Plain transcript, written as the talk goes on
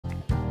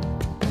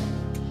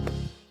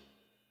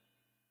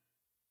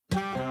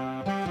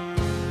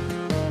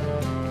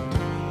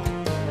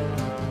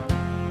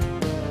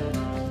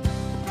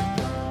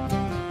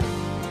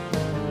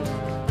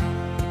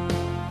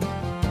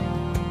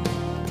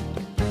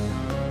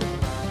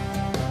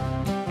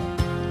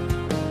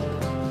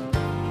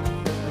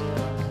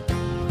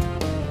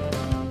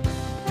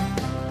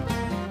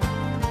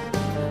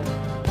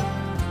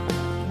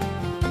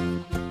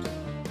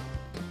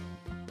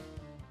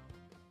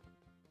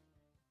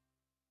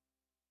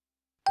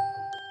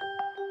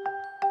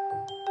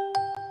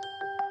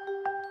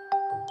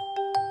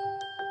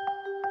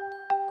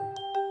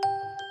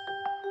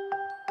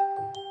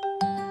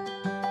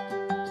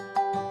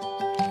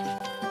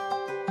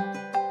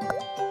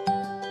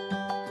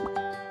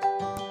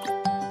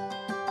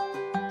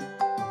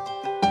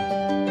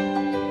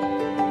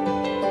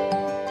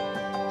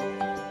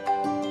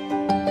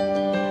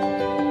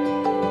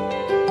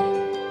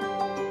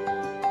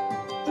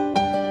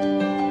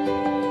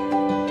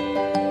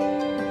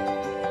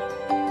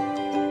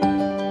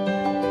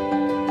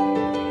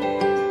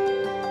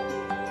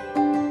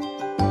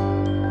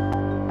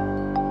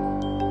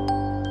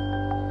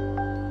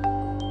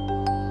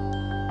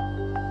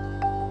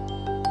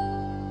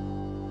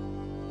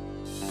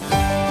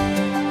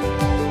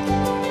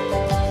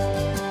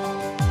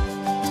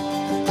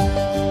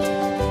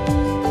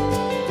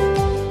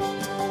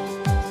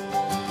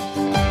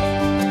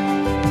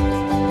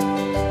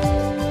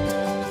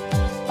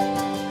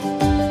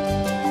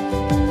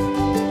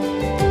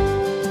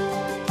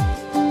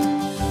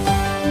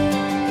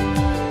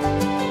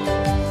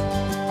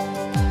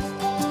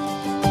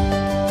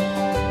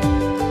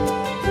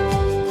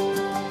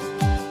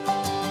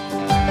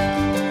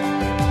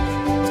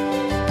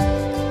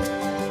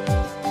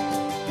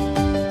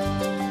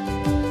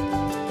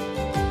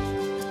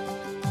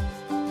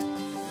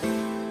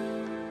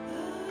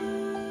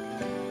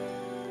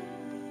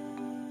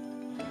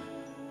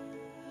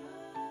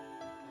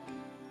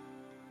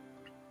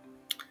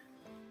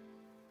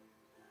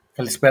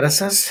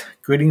Kalisperasas.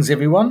 Greetings,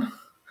 everyone.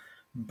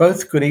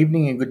 Both good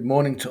evening and good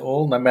morning to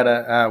all, no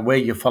matter where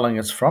you're following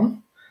us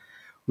from.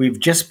 We've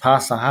just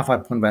passed the halfway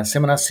point of our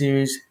seminar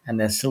series, and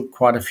there's still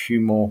quite a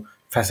few more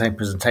fascinating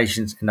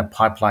presentations in the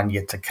pipeline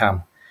yet to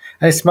come.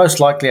 And it's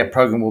most likely our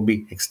program will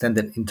be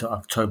extended into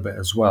October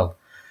as well.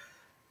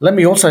 Let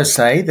me also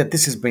say that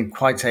this has been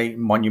quite a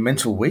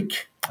monumental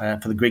week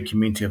for the Greek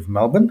community of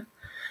Melbourne,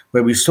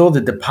 where we saw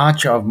the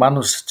departure of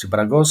Manos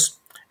Tsipragos,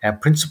 our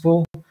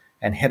principal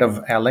and head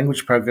of our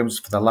language programs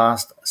for the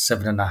last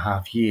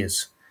 7.5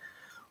 years.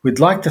 We'd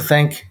like to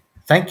thank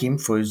him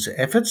for his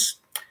efforts.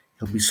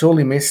 He'll be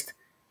sorely missed,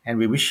 and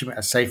we wish him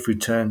a safe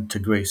return to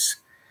Greece.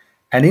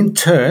 And in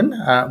turn,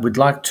 we'd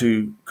like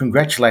to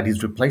congratulate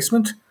his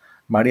replacement,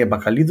 Morea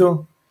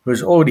Bakalido, who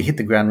has already hit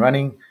the ground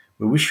running.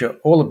 We wish her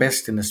all the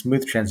best in a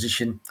smooth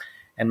transition,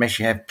 and may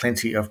she have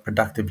plenty of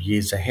productive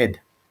years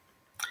ahead.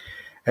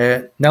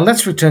 Now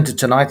let's return to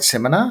tonight's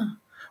seminar,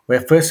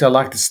 where first I'd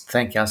like to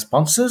thank our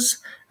sponsors,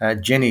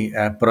 Jenny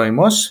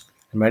Proimos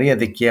and Maria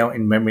De Chiao,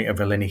 in memory of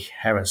Eleni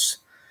Harris.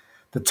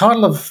 The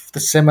title of the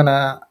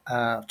seminar,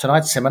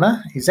 tonight's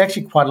seminar, is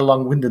actually quite a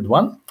long-winded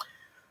one.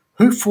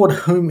 Who fought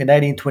whom in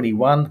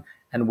 1821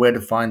 and where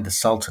to find the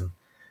Sultan?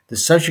 The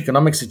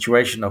socioeconomic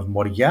situation of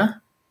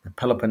Morea, the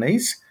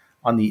Peloponnese,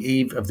 on the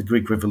eve of the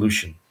Greek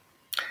Revolution.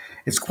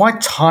 It's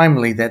quite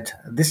timely that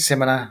this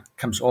seminar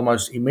comes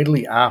almost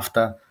immediately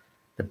after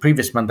the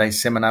previous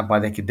Monday's seminar by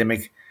the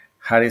academic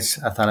Haris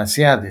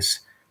Athanasiadis,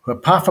 who,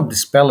 apart from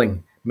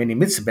dispelling many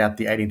myths about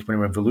the 1820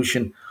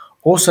 revolution,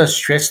 also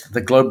stressed the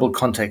global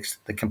context,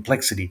 the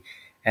complexity,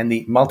 and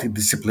the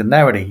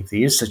multidisciplinarity, if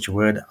there is such a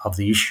word, of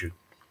the issue.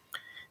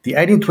 The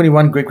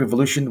 1821 Greek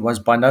Revolution was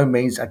by no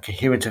means a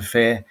coherent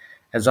affair,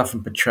 as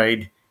often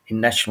portrayed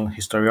in national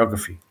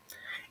historiography.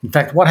 In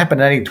fact, what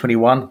happened in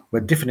 1821 were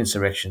different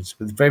insurrections,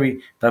 with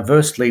very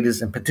diverse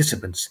leaders and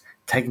participants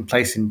taking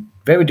place in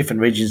very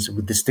different regions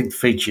with distinct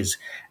features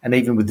and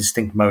even with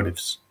distinct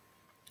motives.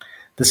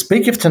 The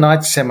speaker of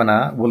tonight's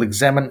seminar will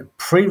examine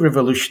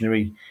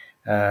pre-revolutionary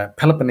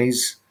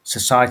Peloponnese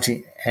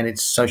society and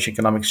its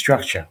socioeconomic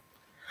structure.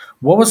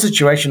 What was the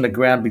situation on the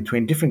ground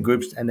between different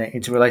groups and their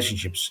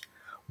interrelationships?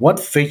 What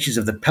features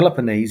of the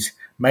Peloponnese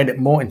made it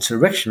more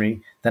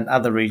insurrectionary than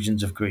other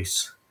regions of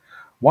Greece?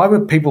 Why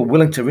were people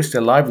willing to risk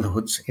their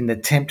livelihoods in the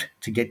attempt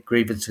to get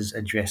grievances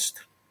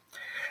addressed?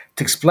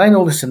 To explain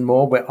all this and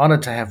more, we're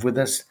honoured to have with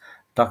us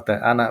Dr.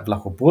 Anna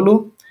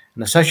Vlachopoulou,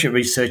 an associate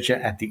researcher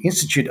at the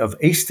Institute of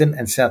Eastern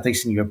and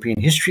Southeastern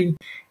European History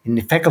in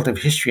the Faculty of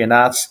History and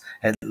Arts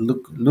at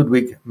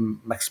Ludwig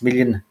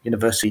Maximilian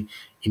University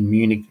in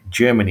Munich,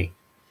 Germany.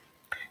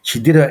 She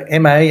did her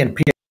MA and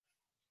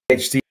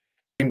PhD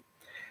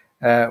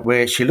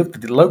where she looked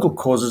at the local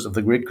causes of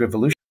the Greek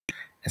Revolution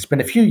and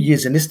spent a few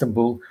years in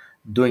Istanbul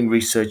doing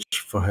research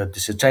for her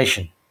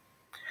dissertation.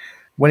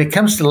 When it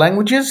comes to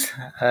languages,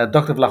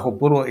 Dr.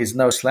 Vlachopoulou is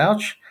no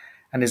slouch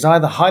and is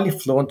either highly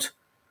fluent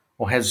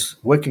or has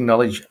working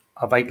knowledge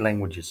of 8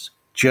 languages: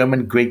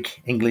 German,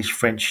 Greek, English,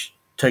 French,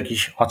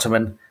 Turkish,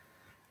 Ottoman,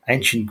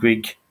 Ancient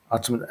Greek,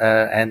 Ottoman,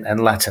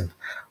 and Latin.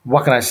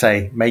 What can I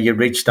say? May you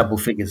reach double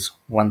figures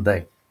one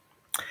day.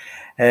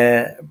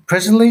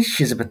 Presently,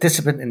 she's a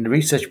participant in the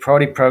research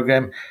priority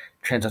program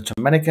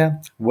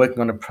Trans-Ottomanica, working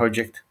on a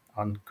project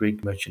on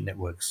Greek merchant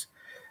networks.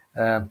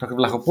 Dr.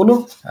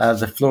 Vlachopoulou,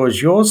 the floor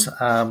is yours.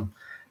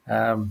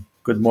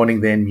 Good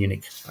morning there in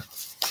Munich.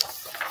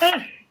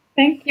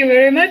 Thank you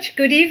very much.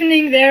 Good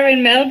evening there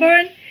in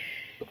Melbourne.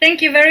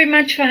 Thank you very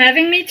much for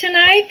having me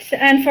tonight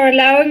and for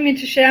allowing me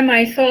to share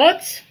my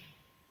thoughts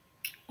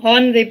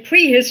on the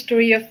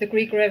prehistory of the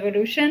Greek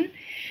Revolution.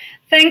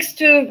 Thanks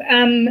to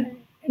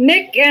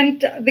Nick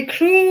and the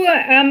crew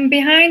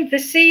behind the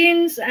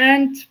scenes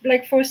and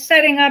for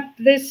setting up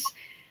this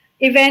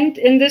event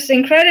in this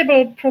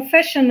incredible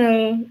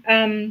professional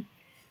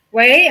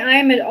way.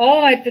 I'm at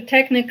awe at the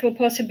technical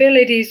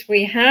possibilities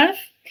we have.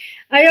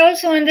 I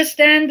also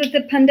understand that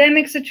the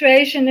pandemic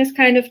situation is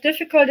kind of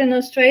difficult in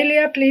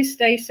Australia. Please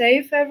stay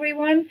safe,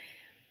 everyone.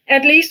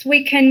 At least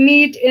we can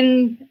meet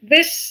in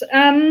this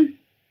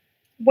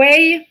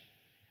way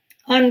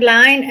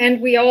online, and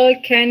we all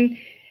can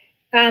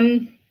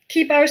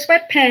keep our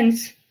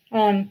sweatpants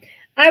on.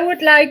 I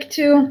would like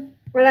to,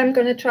 well, I'm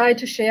going to try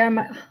to share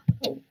my,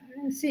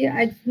 see,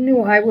 I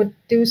knew I would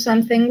do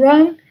something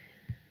wrong.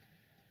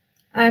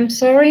 I'm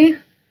sorry.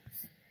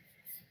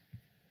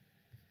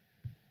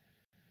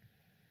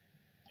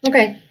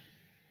 Okay.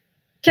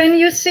 Can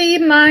you see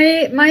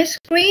my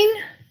screen?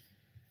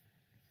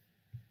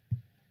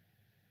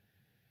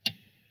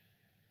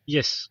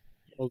 Yes,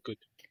 all good.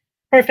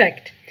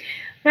 Perfect.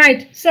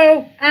 Right.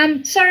 So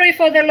sorry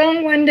for the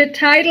long-winded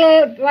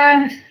title.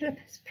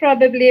 It's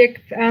probably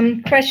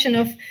a question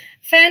of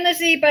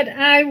fantasy, but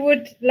I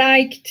would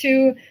like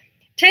to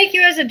take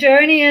you as a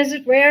journey, as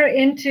it were,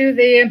 into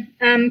the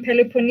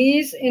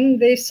Peloponnese in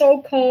the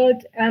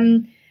so-called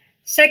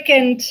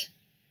Second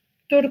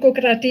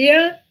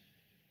Turkokratia,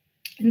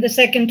 in the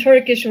Second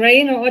Turkish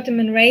reign or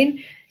Ottoman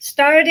reign,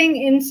 starting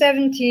in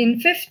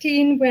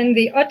 1715 when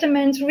the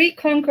Ottomans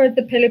reconquered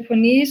the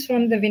Peloponnese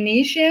from the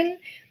Venetian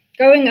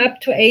going up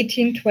to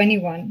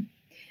 1821,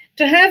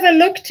 to have a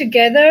look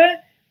together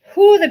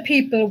who the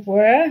people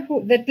were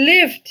that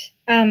lived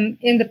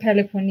in the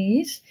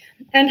Peloponnese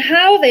and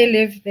how they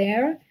lived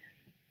there,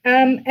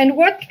 and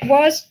what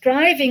was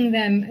driving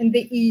them in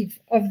the eve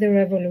of the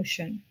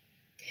revolution.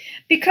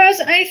 Because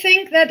I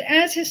think that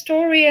as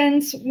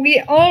historians, we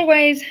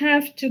always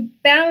have to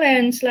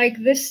balance like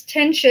this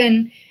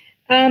tension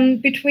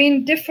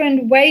between different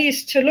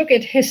ways to look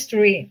at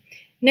history,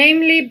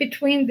 namely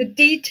between the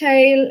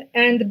detail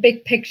and the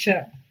big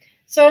picture.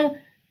 So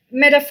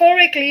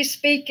metaphorically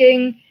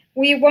speaking,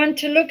 we want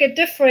to look at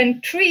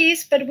different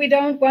trees, but we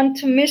don't want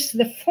to miss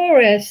the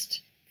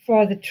forest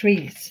for the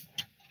trees.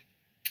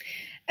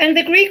 And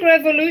the Greek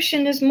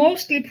Revolution is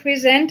mostly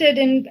presented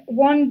in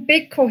one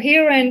big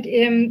coherent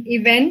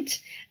event.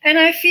 And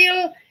I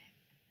feel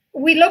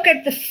we look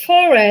at the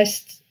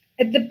forest,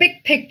 at the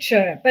big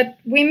picture, but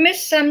we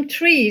miss some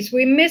trees.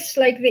 We miss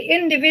like the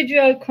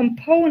individual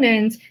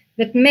components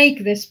that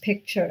make this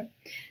picture.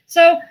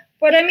 So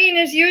what I mean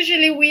is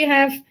usually we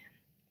have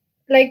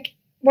like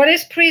what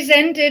is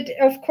presented,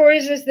 of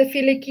course, is the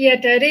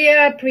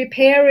Philikiataria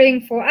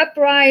preparing for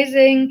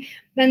uprising.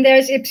 Then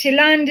there's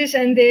Ypsilantis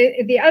and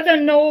the other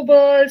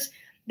nobles.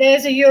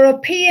 There's a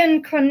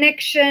European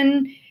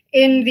connection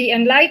in the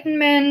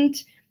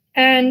Enlightenment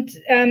and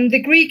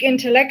the Greek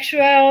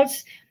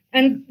intellectuals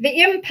and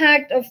the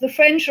impact of the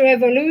French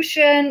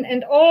Revolution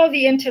and all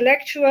the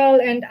intellectual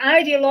and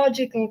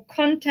ideological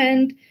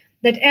content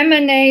that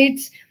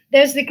emanates.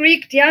 There's the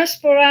Greek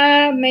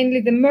diaspora,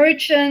 mainly the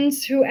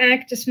merchants who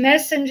act as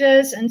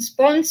messengers and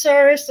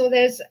sponsors. So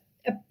there's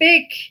a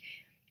big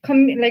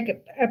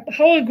like a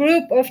whole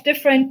group of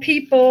different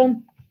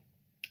people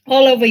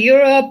all over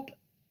Europe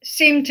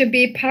seem to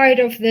be part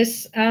of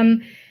this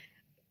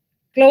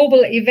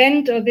global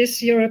event or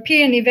this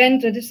European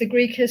event that is the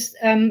Greek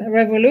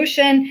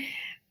Revolution.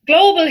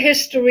 Global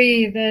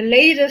history, the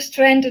latest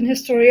trend in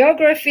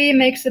historiography,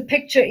 makes the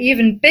picture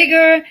even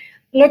bigger,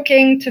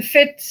 looking to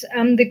fit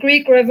the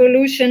Greek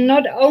Revolution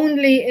not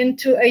only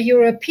into a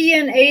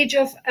European age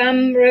of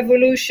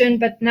revolution,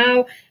 but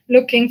now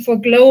looking for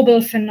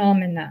global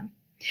phenomena.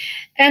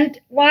 And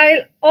while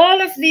all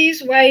of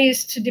these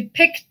ways to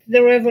depict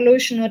the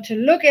revolution or to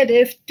look at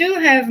it do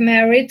have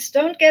merits,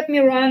 don't get me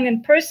wrong,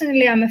 and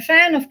personally I'm a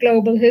fan of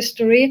global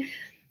history,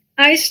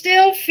 I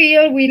still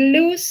feel we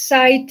lose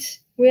sight,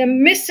 we are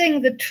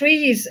missing the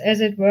trees, as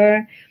it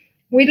were.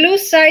 We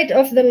lose sight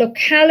of the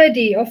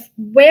locality, of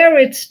where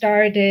it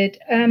started,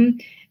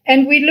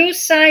 and we lose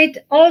sight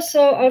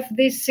also of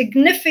the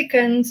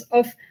significance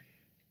of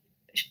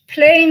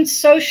plain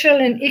social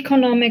and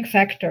economic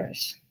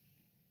factors.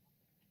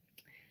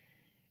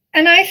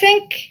 And I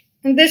think,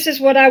 and this is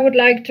what I would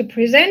like to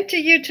present to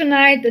you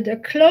tonight, that a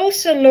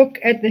closer look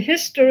at the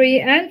history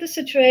and the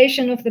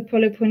situation of the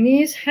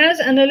Peloponnese has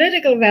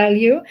analytical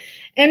value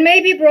and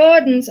maybe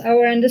broadens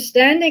our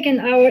understanding and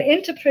our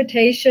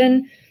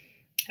interpretation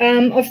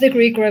of the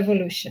Greek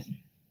Revolution.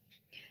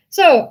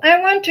 So I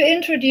want to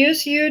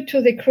introduce you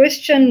to the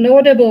Christian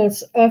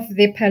notables of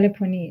the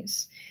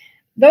Peloponnese.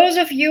 Those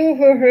of you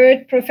who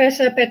heard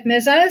Professor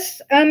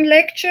Petmeza's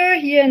lecture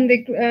here in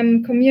the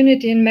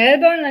community in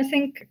Melbourne, I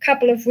think a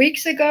couple of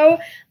weeks ago,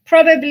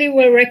 probably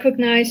will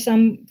recognize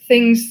some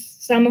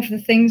of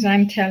the things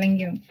I'm telling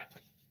you.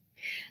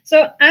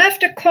 So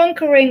after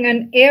conquering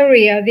an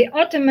area, the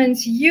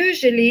Ottomans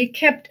usually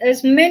kept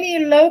as many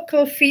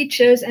local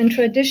features and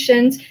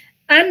traditions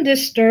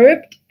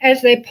undisturbed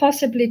as they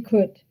possibly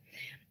could.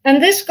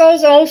 And this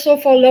goes also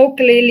for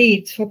local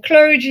elites, for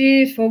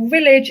clergy, for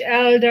village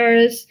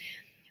elders.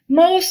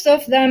 Most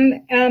of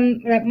them,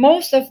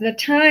 most of the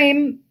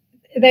time,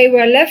 they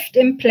were left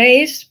in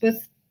place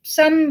with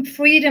some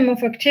freedom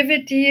of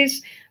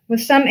activities,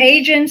 with some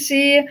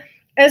agency,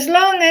 as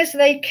long as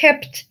they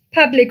kept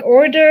public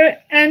order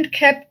and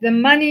kept the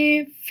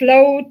money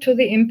flow to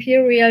the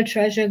imperial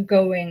treasure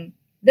going.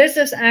 This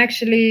is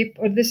actually,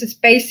 or this is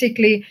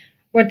basically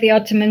what the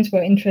Ottomans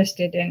were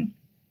interested in.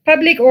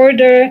 Public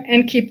order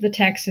and keep the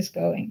taxes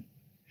going.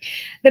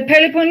 The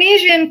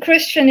Peloponnesian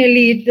Christian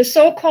elite, the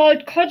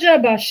so-called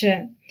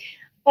Kojabashe,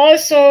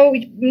 also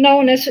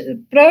known as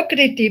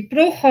Prokriti,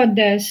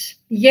 Pruchodes,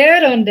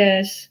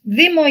 Gerondes,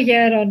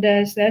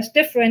 Dimogerondes, there's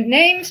different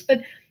names,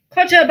 but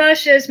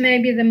Kojabashe is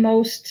maybe the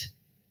most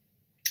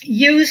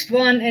used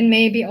one and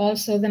maybe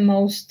also the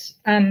most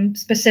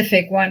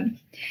specific one.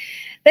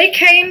 They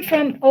came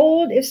from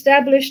old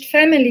established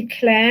family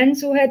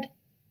clans who had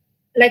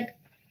like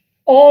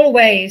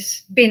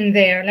always been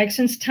there, like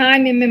since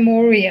time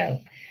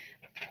immemorial.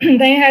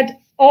 They had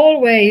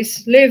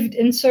always lived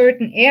in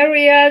certain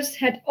areas,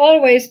 had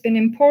always been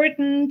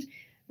important,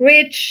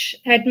 rich,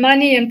 had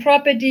money and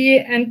property,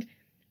 and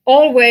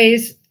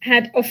always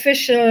had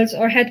officials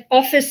or had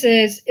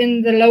offices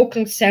in the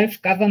local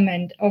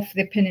self-government of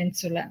the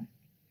peninsula.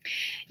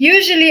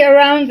 Usually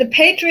around the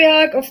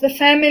patriarch of the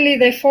family,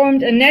 they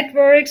formed a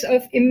network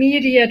of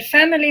immediate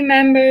family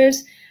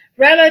members,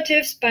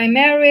 relatives by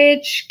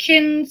marriage,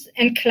 kin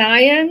and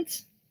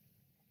clients.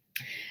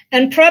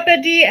 And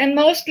property, and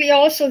mostly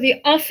also the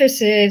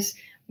offices,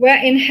 were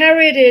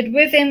inherited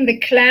within the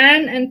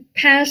clan and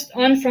passed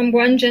on from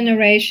one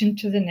generation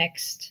to the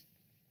next.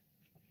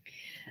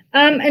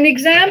 An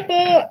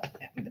example,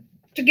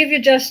 to give you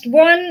just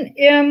one,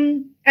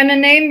 and a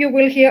name you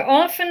will hear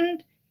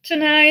often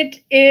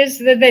tonight, is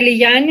the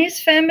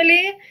Deligianis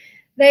family.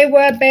 They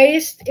were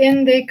based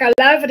in the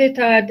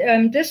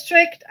Kalavrita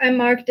district. I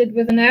marked it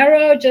with an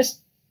arrow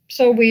just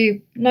so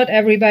not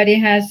everybody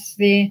has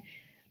the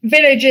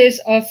villages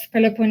of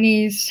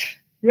Peloponnese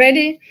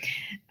ready.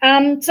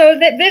 So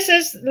this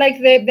is like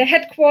the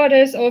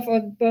headquarters of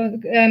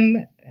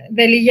the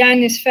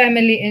Deligianis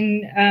family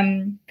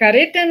in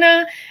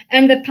Caritena,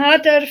 and the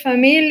pater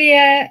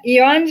familia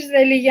Ioannis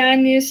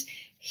Deligianis,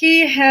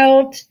 he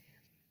held,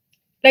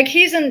 like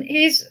he's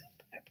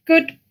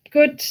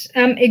good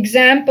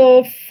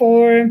example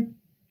for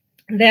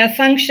their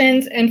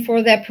functions and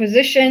for their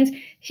positions.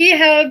 He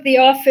held the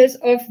office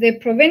of the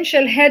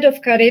provincial head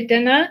of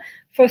Caritena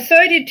for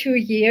 32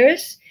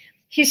 years.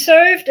 He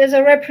served as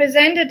a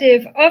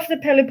representative of the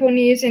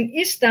Peloponnese in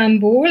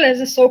Istanbul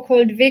as a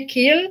so-called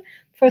vikil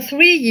for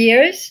 3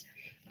 years,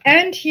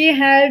 and he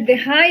held the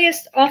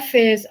highest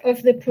office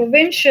of the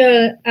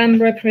provincial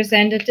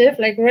representative,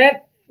 like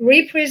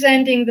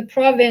representing the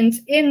province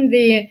in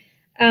the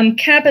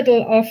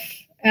capital of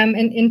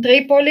in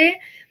Tripoli.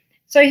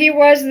 So he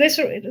was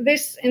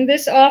in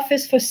this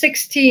office for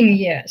 16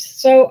 years.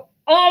 So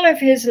all of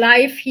his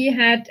life he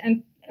had,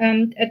 and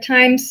at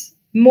times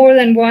more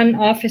than one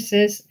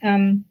offices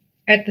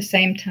at the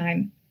same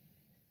time.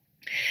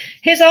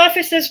 His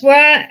offices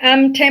were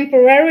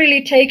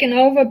temporarily taken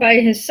over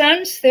by his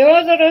sons,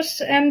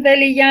 Theodoros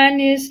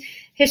Deligianis.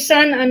 His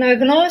son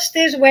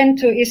Anagnostis went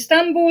to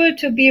Istanbul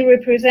to be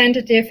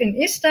representative in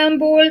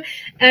Istanbul,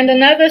 and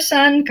another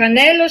son,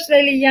 Kanelos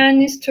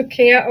Deligianis, took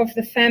care of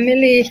the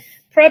family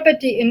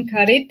property in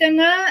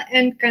Caritena.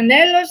 And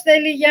Kanelos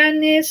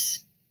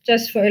Deligianis,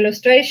 just for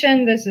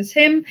illustration, this is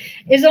him,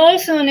 is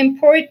also an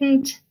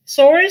important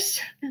source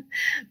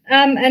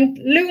and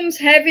looms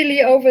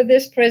heavily over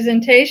this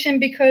presentation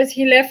because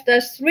he left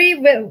us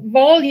 3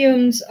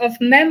 volumes of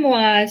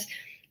memoirs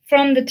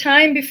from the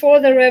time before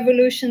the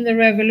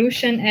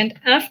revolution, and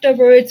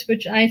afterwards,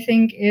 which I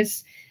think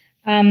is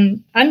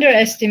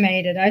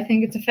underestimated. I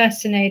think it's a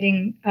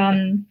fascinating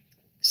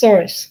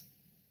source.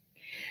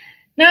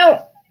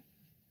 Now,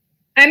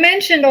 I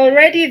mentioned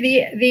already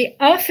the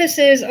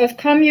offices of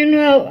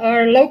communal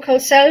or local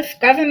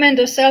self-government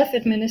or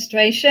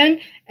self-administration,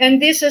 and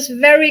this is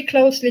very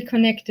closely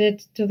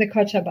connected to the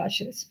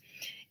Koçabaşıs.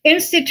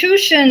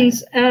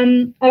 Institutions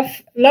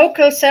of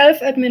local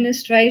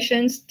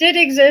self-administrations did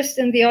exist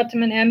in the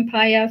Ottoman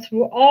Empire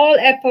through all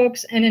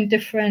epochs and in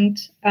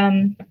different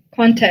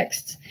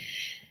contexts.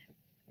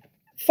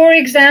 For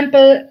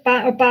example,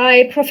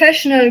 by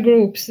professional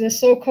groups, the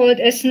so-called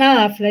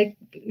esnaf, like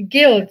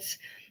guilds.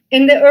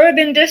 In the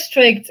urban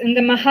districts, in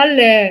the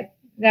mahalle,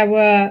 there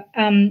were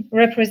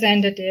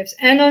representatives.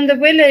 And on the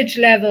village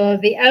level,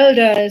 the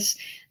elders,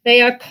 they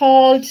are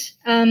called,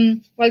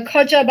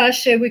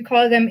 Koçabaşı, we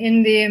call them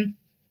in the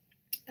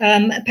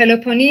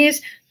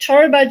Peloponnese.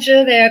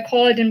 Çorbacı, they are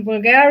called in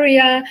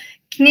Bulgaria.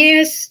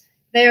 Kniez,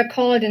 they are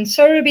called in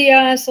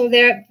Serbia. So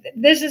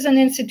this is an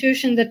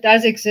institution that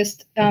does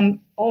exist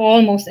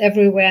almost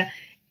everywhere.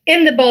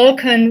 In the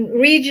Balkan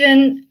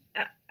region,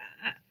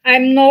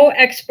 I'm no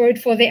expert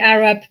for the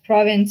Arab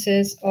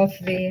provinces of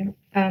the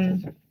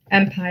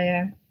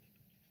empire.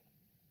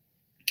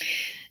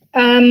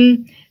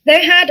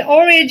 They had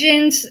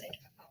origins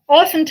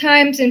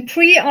oftentimes in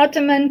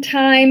pre-Ottoman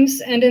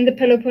times, and in the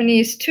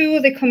Peloponnese too.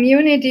 The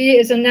community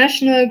is a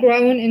national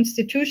grown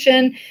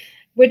institution,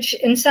 which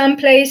in some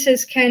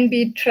places can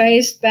be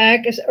traced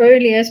back as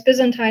early as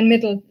Byzantine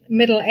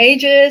Middle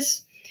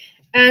Ages.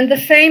 And the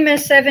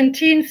famous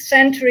 17th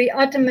century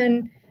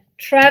Ottoman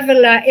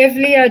traveler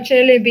Evliya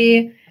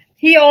Çelebi,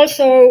 he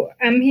also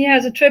he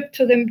has a trip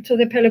to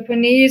the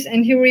Peloponnese,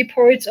 and he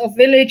reports of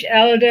village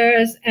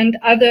elders and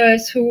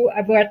others who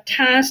were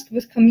tasked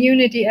with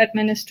community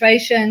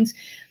administrations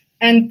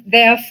and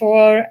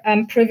therefore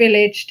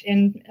privileged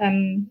in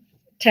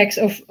tax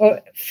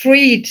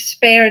freed,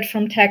 spared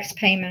from tax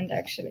payment.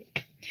 Actually,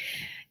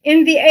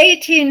 in the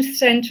 18th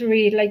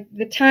century, like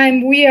the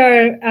time we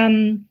are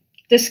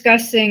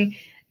discussing,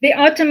 the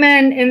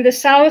Ottoman in the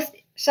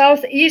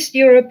Southeast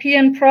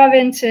European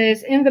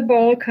provinces in the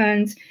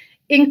Balkans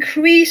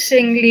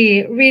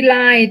increasingly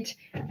relied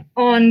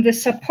on the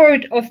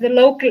support of the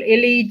local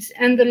elites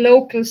and the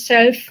local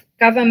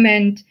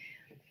self-government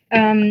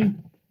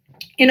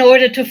in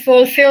order to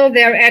fulfill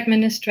their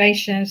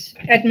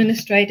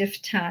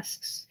administrative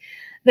tasks.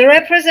 The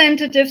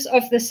representatives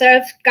of the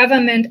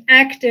self-government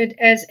acted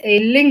as a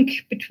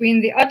link between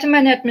the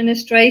Ottoman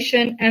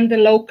administration and the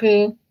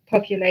local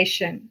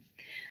population.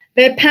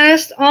 They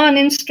passed on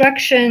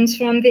instructions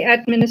from the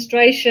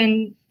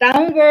administration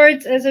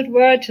downwards, as it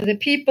were, to the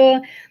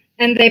people,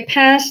 and they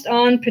passed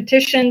on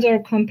petitions or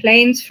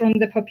complaints from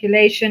the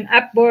population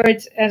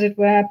upwards, as it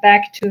were,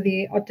 back to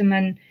the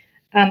Ottoman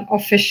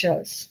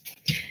officials.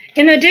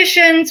 In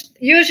addition,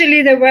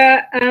 usually they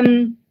were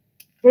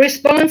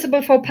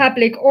responsible for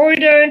public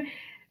order.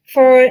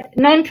 for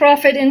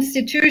non-profit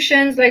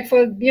institutions, like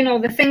for, you know,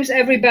 the things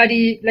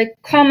everybody like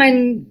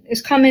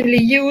is commonly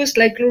used,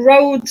 like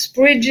roads,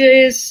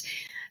 bridges,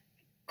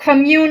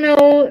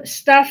 communal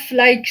stuff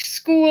like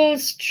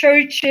schools,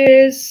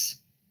 churches,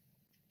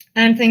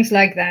 and things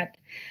like that.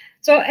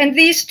 So, and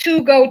these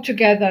two go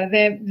together,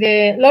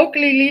 the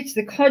local elites,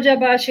 the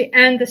Kojabashi,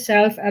 and the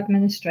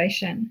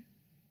self-administration.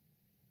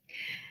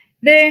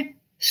 The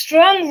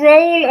strong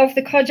role of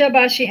the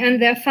Kojabashi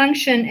and their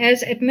function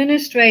as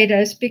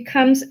administrators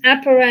becomes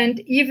apparent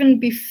even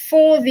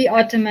before the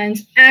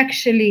Ottomans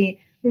actually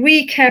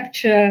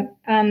recapture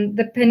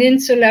the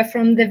peninsula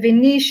from the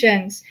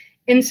Venetians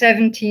in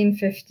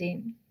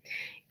 1715.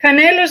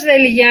 Kanellos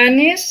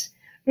Deligiannis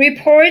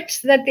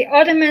reports that the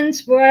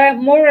Ottomans were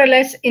more or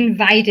less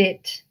invited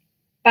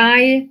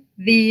by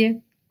the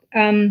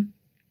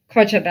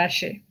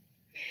Kojabashi.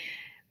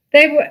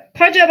 They were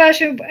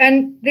Kojabashi,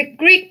 and the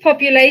Greek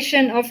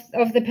population of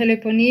the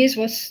Peloponnese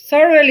was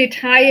thoroughly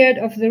tired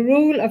of the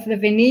rule of the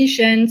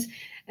Venetians,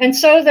 and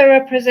so the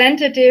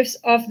representatives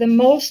of the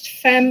most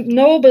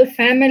noble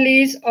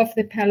families of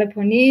the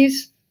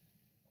Peloponnese,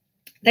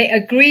 they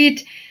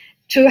agreed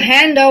to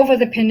hand over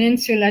the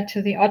peninsula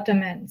to the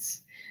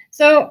Ottomans.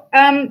 So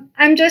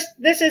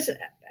this is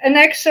an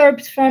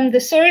excerpt from the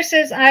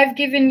sources. I've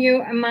given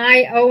you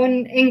my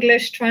own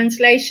English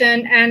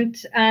translation, and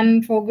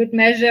for good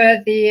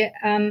measure, the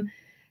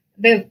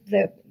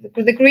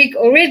Greek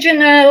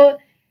original.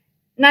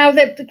 Now,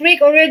 the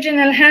Greek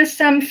original has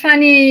some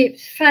funny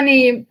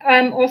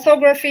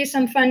orthography,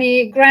 some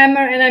funny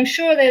grammar, and I'm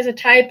sure there's a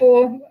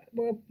typo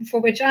for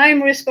which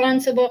I'm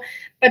responsible.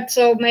 But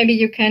so maybe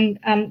you can,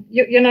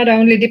 you're not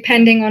only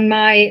depending on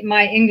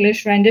my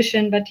English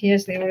rendition, but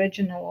here's the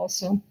original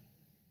also.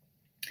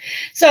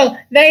 So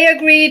they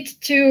agreed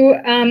to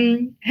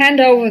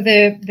hand over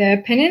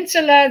the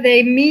peninsula.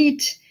 They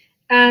meet,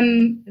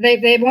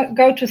 they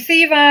go to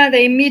Thiva.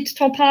 They meet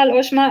Topal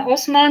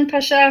Osman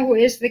Pasha, who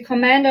is the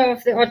commander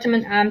of the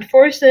Ottoman armed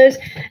forces,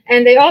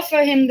 and they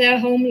offer him their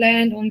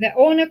homeland on their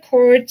own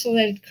accord so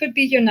that it could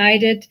be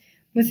united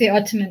with the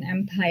Ottoman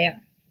Empire.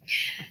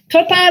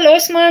 Topal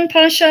Osman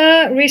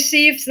Pasha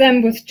receives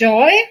them with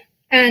joy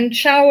and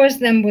showers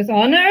them with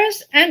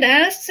honors and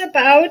asks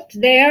about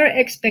their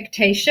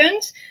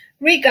expectations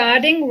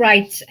regarding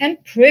rights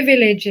and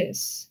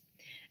privileges.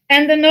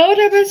 And the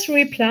notables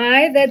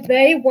reply that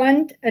they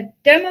want a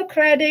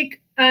democratic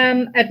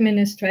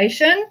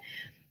administration.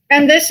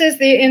 And this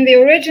is in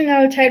the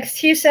original text,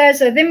 he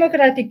says a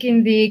democratic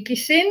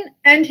indikisin,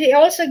 and he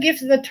also gives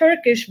the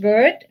Turkish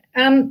word,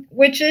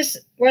 which is,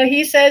 well,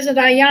 he says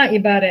raya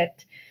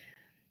ibaret.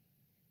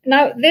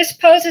 Now, this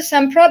poses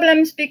some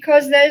problems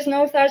because there is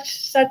no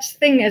such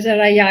thing as a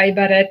raya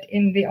ibaret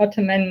in the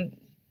Ottoman.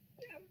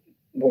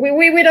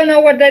 We don't know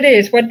what that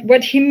is,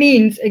 what he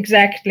means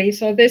exactly.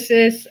 So this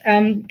is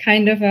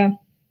kind of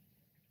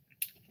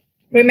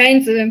we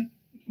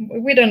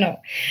don't know.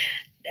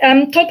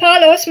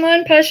 Topal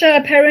Osman Pasha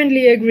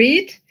apparently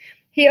agreed.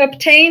 He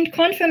obtained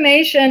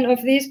confirmation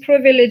of these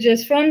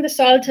privileges from the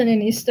Sultan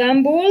in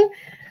Istanbul.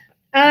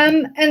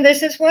 And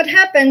this is what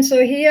happened.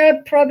 So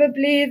here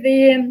probably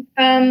the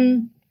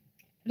Raya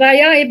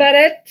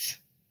Ibaret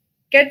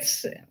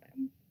gets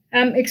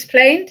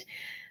explained,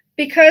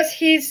 because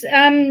he's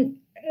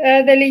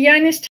the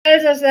Lianis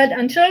tells us that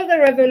until the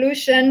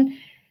revolution,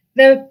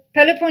 the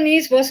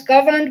Peloponnese was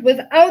governed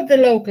without the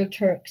local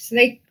Turks.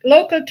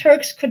 Local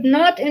Turks could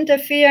not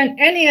interfere in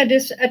any of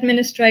these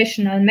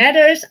administrational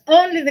matters.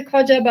 Only the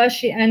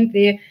Kojabashi and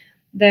the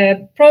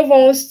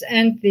provost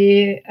and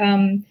the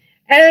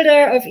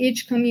elder of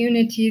each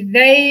community,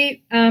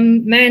 they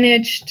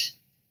managed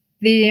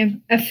the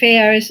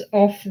affairs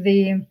of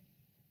the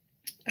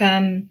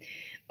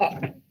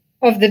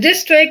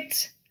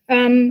districts,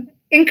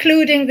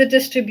 including the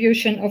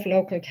distribution of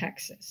local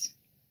taxes.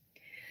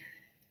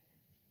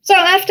 So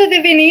after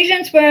the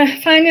Venetians were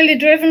finally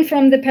driven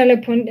from the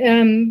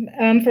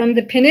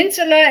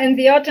peninsula, and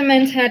the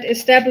Ottomans had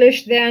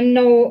established their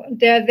new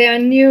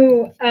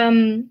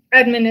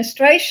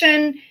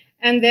administration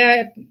and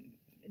their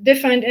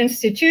different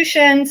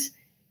institutions,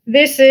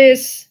 this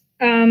is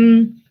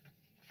how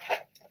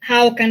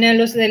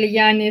Kanellos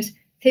Deligiannis,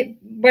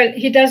 well,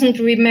 he doesn't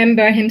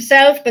remember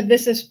himself, but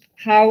this is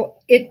how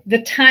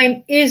the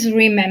time is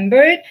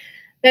remembered,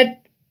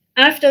 that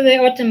after the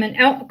Ottoman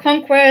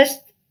conquest,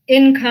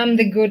 in come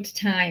the good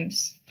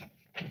times.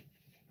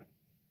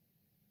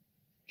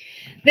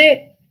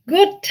 The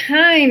good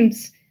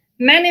times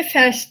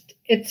manifest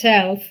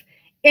itself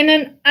in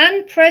an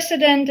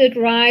unprecedented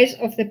rise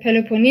of the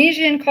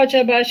Peloponnesian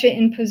Kojabashi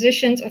in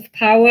positions of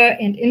power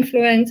and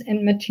influence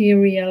and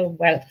material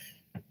wealth.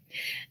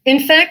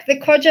 In fact, the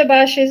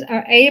Kojabashis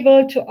are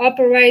able to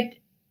operate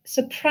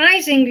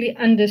surprisingly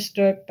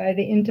undisturbed by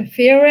the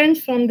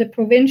interference from the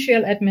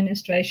provincial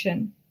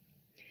administration.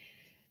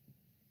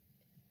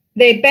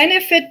 They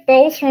benefit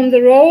both from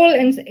the role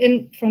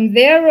from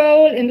their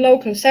role in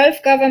local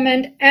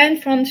self-government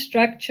and from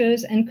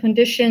structures and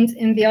conditions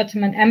in the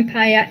Ottoman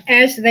Empire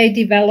as they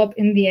develop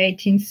in the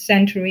 18th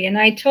century. And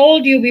I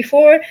told you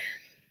before,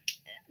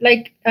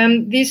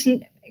 these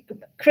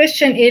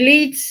Christian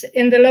elites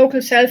in the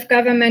local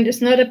self-government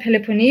is not a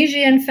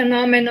Peloponnesian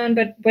phenomenon,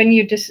 but when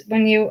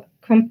you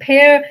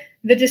compare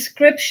the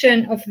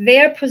description of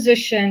their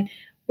position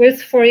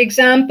with, for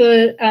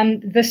example,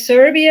 the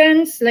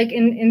Serbians, like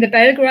in the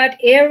Belgrade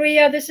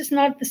area, this is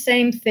not the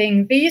same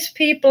thing. These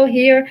people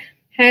here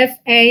have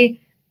a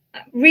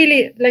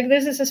really, like,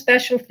 this is a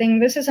special thing.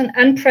 This is an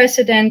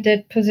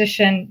unprecedented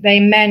position they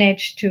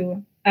managed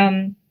to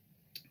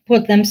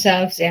put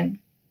themselves in.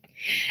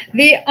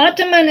 The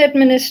Ottoman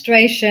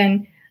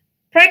administration,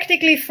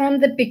 practically from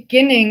the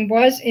beginning,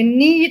 was in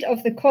need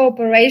of the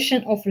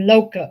cooperation of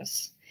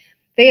locals.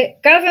 The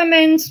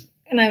governors,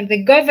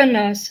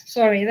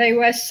 they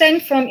were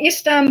sent from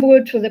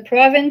Istanbul to the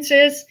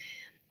provinces,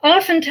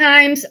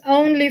 oftentimes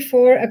only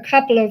for a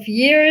couple of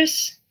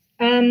years.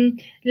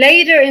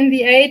 Later in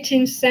the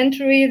 18th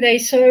century, they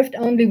served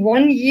only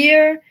 1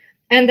 year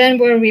and then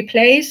were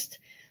replaced.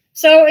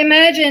 So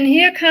imagine,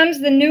 here comes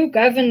the new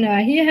governor.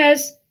 He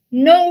has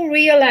no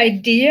real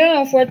idea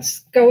of what's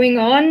going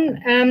on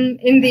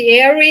in the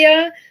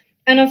area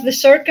and of the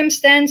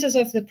circumstances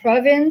of the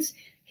province.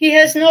 He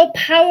has no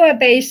power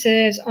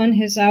basis on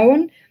his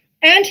own,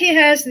 and he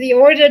has the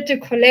order to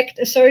collect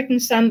a certain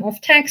sum of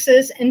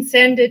taxes and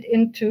send it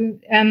into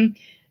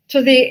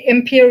to the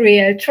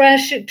imperial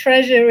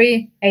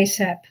treasury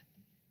ASAP.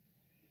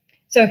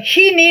 So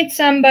he needs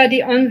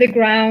somebody on the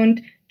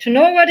ground to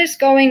know what is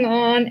going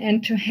on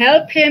and to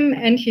help him,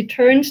 and he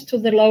turns to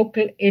the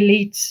local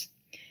elites.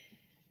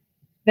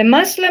 The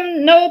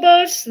Muslim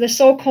nobles, the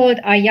so-called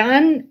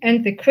Ayan,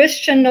 and the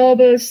Christian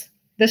nobles,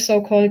 the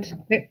so-called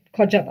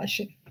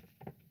Kojabashi.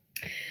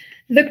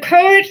 The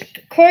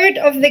court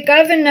of the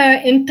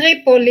governor in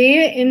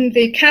Tripoli, in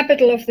the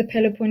capital of the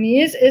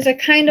Peloponnese, is a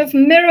kind of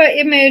mirror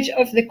image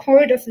of the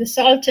court of the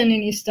Sultan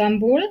in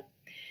Istanbul.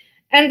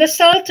 And the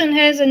Sultan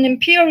has an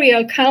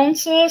imperial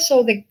council,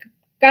 so the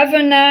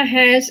governor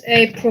has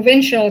a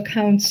provincial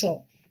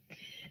council.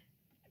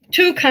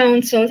 2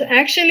 councils,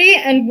 actually,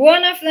 and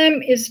one of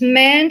them is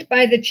manned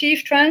by the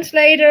chief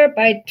translator,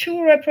 by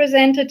 2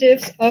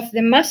 representatives of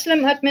the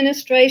Muslim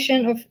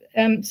administration, of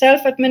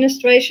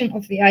self-administration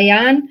of the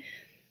Ayan,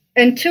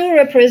 and 2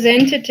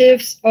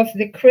 representatives of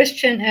the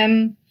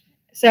Christian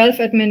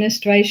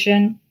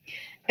self-administration.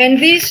 And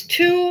these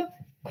 2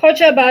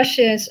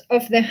 Kojabashis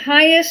of the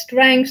highest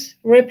ranks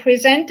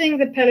representing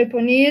the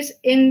Peloponnese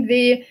in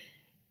the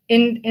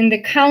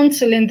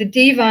council, in the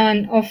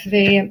divan of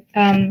the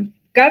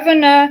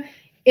governor,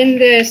 in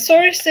the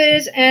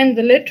sources and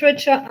the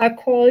literature, are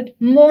called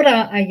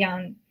Morea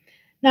Ayan.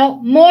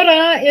 Now,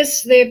 Morea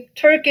is the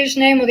Turkish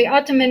name or the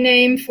Ottoman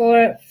name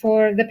for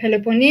the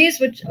Peloponnese,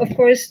 which of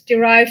course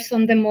derives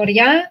from the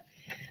Morea.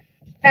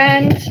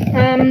 And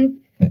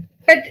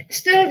but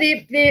still,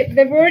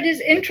 the word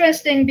is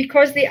interesting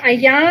because the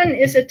Ayan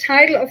is a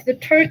title of the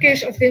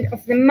Turkish, of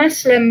the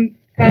Muslim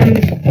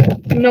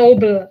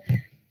noble.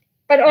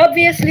 But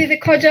obviously, the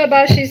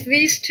Kojabashis,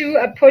 these 2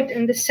 are put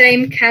in the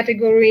same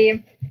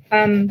category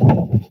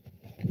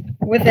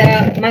with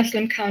their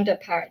Muslim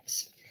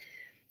counterparts.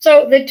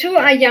 So the 2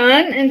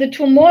 Ayan and the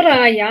 2 Morea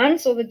Ayan,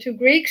 so the 2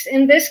 Greeks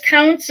in this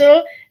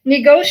council,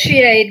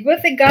 negotiate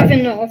with the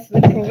governor of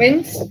the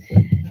province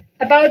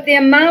about the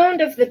amount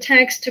of the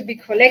tax to be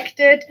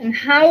collected and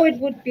how it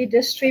would be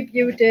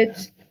distributed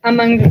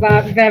among the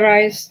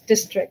various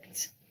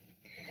districts.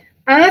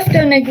 After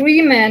an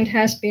agreement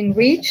has been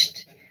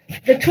reached,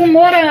 the 2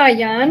 Morea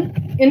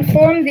Ayan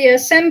inform the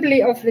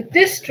assembly of the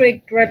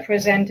district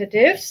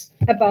representatives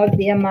about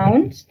the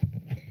amount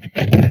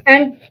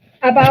and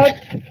about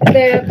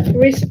the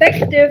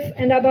respective,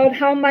 and about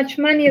how much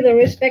money the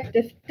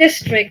respective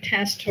district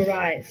has to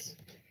raise.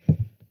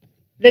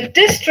 The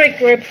district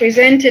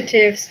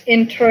representatives,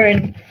 in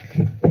turn,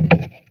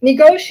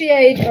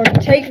 negotiate or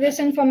take this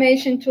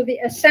information to the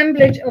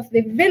assemblage of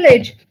the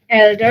village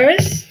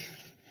elders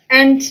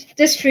and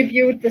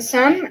distribute the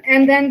sum,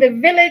 and then the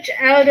village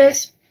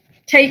elders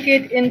take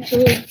it into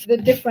the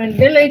different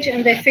village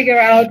and they figure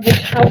out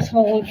which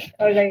household,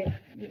 or they,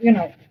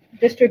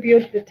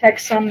 distribute the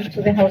tax sum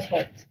to the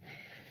households.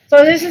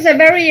 So this is a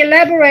very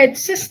elaborate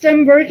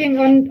system working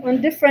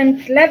on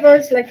different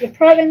levels, like the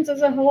province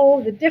as a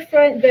whole, the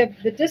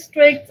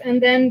districts,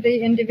 and then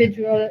the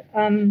individual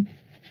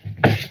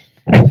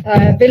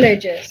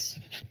villages.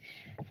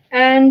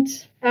 And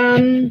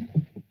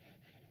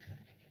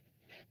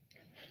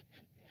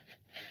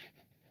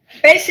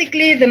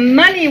basically, the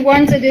money,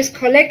 once it is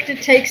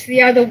collected, takes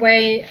the other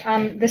way,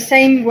 the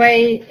same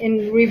way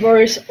in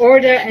reverse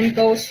order, and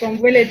goes from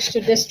village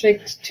to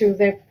district to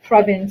the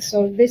province.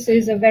 So this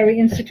is a very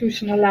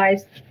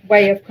institutionalized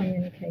way of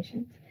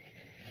communication.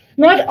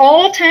 Not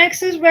all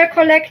taxes were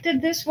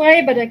collected this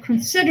way, but a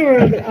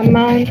considerable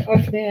amount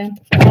of the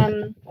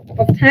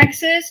of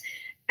taxes,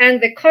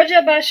 and the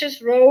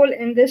Kojabash's role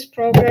in this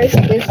progress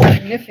is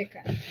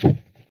significant.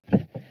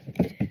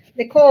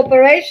 The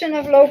cooperation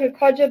of local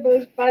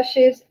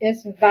Kojabashis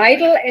is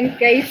vital and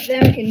gave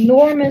them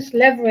enormous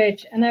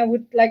leverage. And I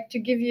would like to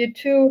give you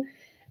 2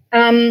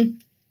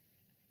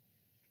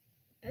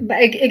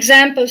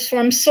 examples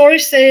from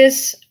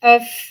sources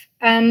of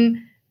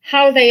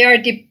how they are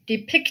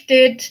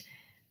depicted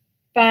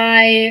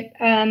by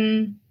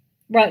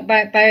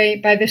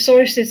the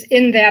sources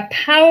in their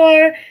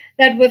power,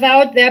 that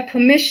without their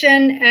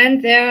permission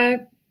and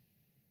their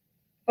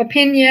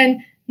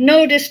opinion,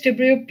 no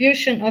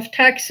distribution of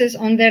taxes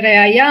on the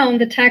reaya, on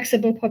the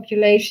taxable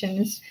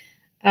populations,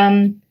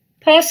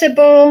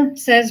 possible,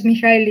 says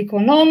Michail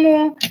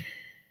Economou.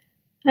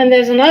 And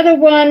there's another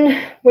one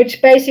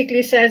which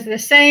basically says the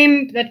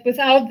same, that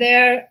without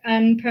their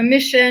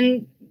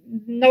permission,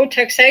 no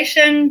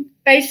taxation,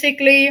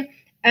 basically,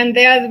 and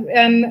their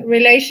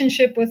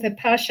relationship with the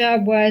Pasha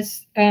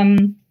was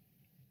an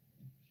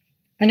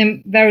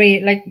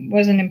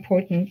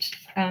important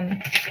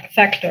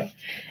factor.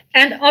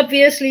 And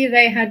obviously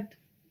they had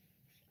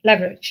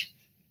leverage.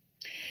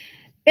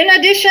 In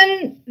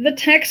addition, the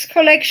tax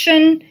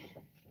collection,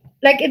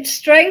 it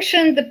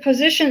strengthened the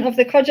position of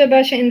the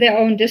Kojabashi in their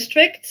own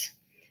districts,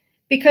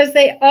 because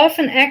they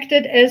often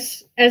acted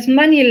as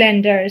money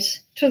lenders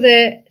to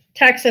the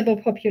taxable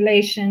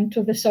population,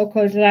 to the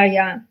so-called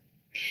raya.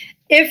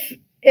 If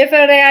a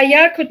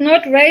raya could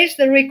not raise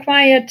the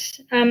required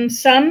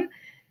sum,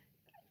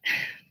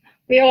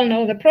 we all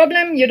know the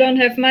problem. You don't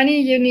have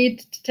money, you need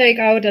to take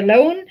out a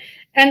loan,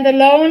 and the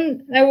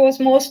loan that was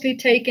mostly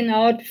taken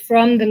out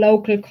from the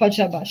local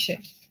Kojabashi.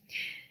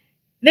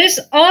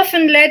 This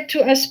often led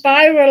to a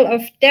spiral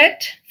of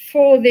debt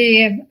for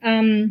the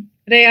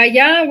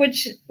reaya,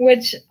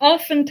 which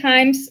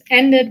oftentimes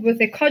ended with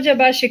the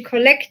Kojabashi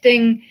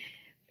collecting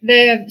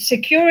the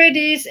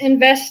securities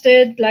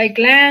invested, like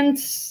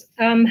lands,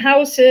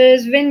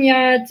 houses,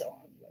 vineyards,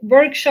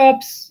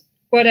 workshops,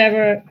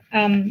 whatever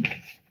the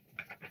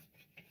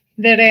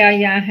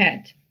reaya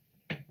had.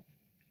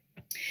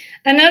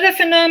 Another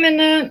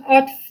phenomenon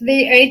of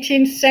the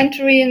 18th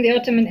century in the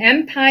Ottoman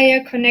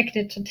Empire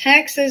connected to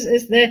taxes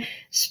is the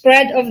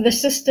spread of the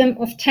system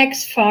of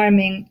tax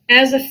farming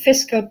as a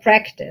fiscal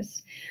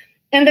practice.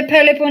 In the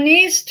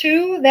Peloponnese,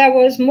 too, there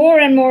was more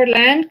and more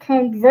land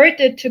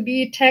converted to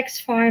be tax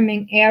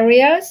farming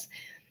areas,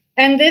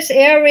 and these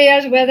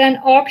areas were then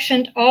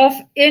auctioned off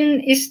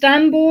in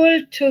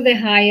Istanbul to the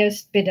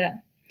highest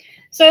bidder.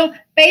 So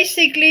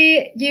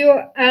basically,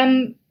 you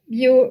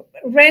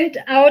rent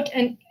out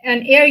an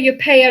area, you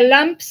pay a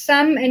lump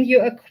sum, and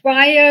you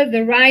acquire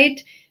the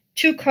right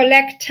to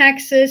collect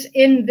taxes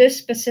in this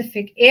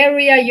specific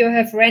area you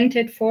have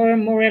rented for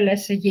more or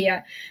less a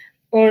year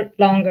or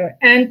longer.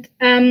 And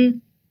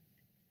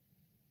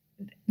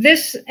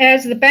this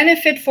has the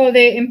benefit for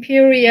the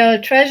imperial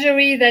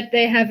treasury that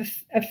they have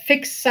a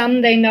fixed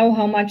sum, they know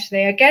how much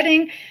they are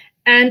getting.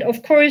 And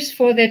of course,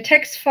 for the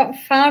tax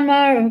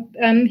farmer,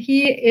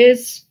 he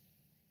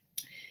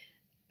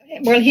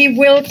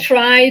will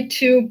try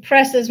to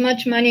press as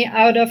much money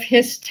out of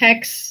his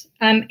tax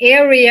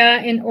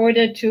area in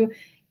order to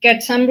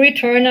get some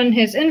return on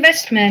his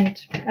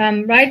investment,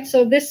 right?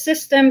 So this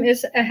system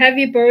is a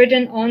heavy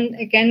burden on,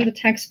 again, the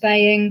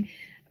tax-paying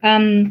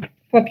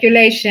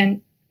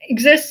population.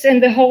 Exists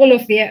in the whole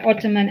of the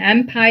Ottoman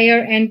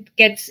Empire and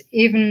gets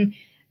even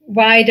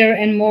wider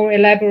and more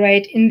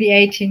elaborate in the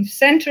 18th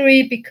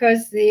century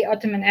because the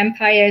Ottoman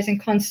Empire is in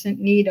constant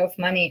need of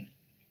money.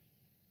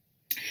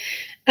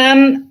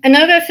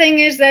 Another thing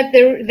is that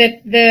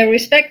the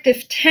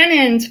respective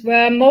tenants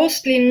were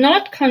mostly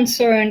not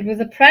concerned with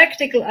the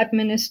practical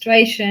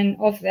administration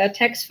of their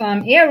tax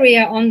farm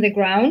area on the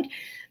ground,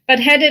 but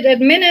had it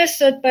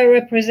administered by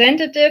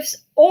representatives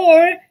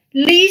or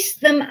leased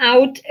them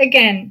out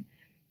again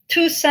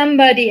to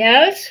somebody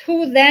else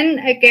who then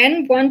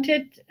again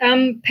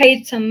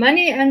paid some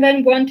money and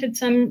then wanted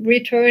some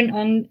return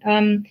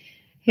on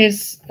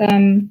his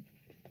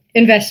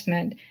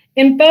investment.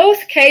 In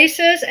both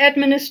cases,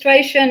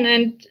 administration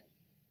and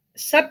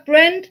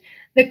subrent,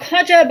 the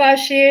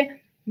Kojabashi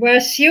were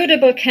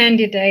suitable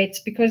candidates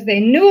because they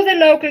knew the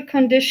local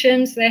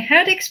conditions, they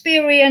had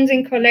experience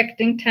in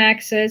collecting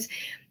taxes,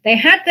 they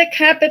had the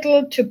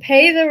capital to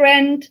pay the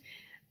rent,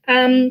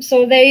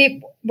 so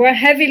they were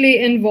heavily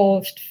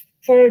involved.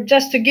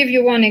 Just to give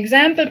you one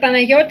example,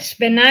 Panagiotis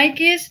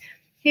Benaikis,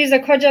 he's a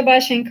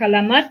Kojabashi in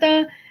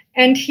Kalamata,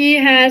 and he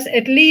is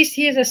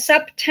a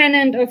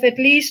subtenant of at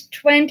least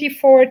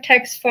 24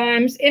 tax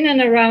farms in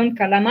and around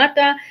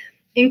Kalamata,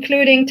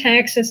 including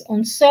taxes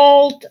on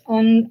salt,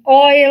 on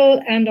oil,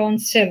 and on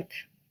silk.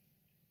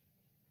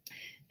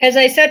 As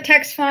I said,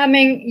 tax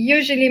farming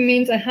usually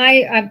means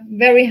a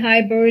very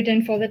high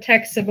burden for the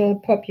taxable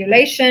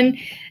population,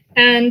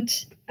 and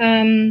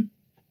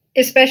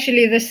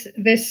especially this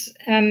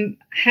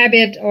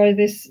habit or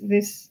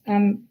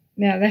the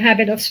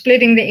habit of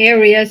splitting the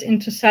areas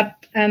into sub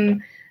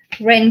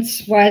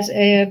rents was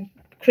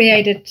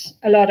created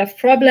a lot of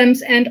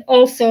problems and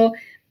also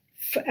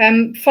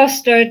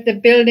fostered the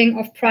building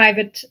of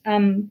private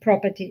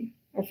property,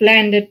 of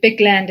big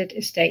landed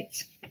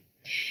estates.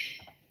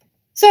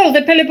 So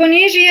the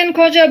Peloponnesian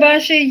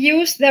Kojabashi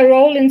used their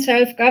role in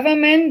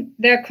self-government,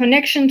 their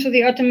connection to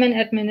the Ottoman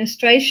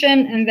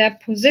administration, and their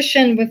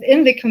position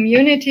within the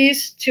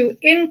communities to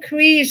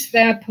increase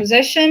their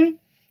possession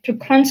to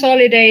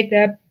consolidate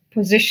their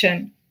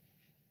position.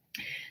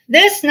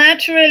 This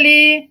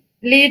naturally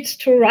leads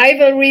to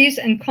rivalries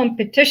and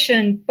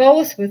competition,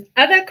 both with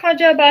other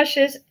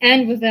Qojabashis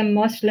and with their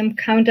Muslim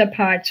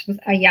counterparts, with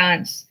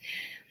Ayans.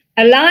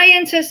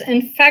 Alliances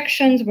and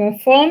factions were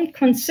formed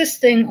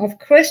consisting of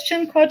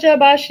Christian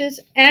Qojabashis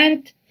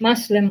and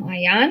Muslim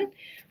Ayan,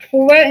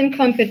 who were in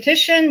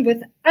competition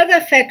with other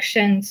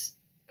factions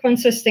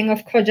consisting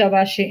of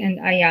Qojabashi and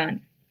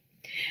Ayan.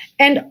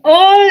 And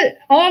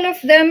all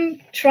of them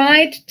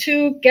tried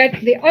to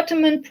get the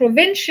Ottoman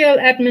provincial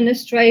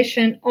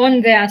administration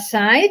on their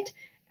side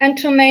and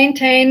to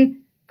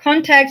maintain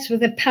contacts with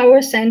the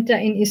power center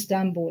in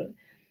Istanbul.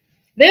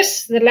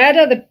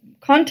 The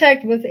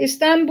contact with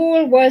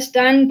Istanbul was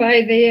done by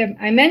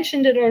I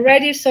mentioned it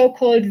already,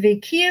 so-called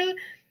vekil,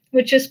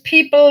 which is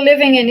people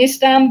living in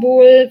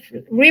Istanbul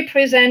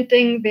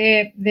representing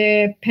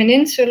the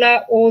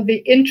peninsula or the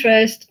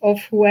interest of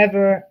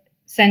whoever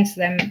sends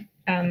them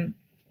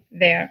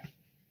there.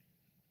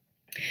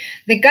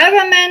 The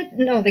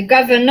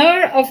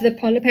governor of the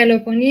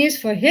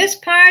Peloponnese, for his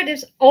part,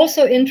 is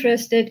also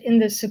interested in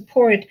the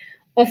support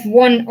of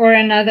one or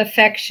another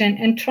faction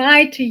and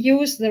tried to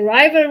use the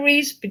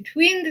rivalries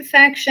between the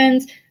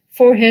factions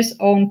for his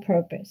own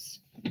purpose.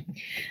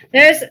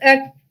 There's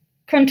a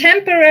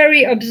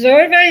contemporary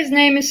observer, his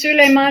name is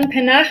Süleyman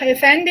Penah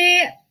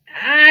Efendi.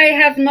 I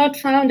have not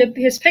found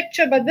his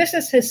picture, but this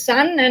is his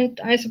son, and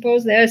I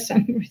suppose there's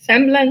some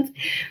resemblance,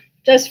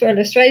 just for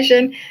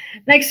illustration.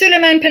 Like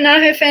Süleyman Penah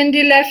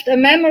Efendi left a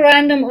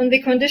memorandum on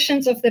the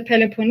conditions of the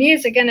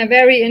Peloponnese, again, a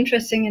very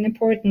interesting and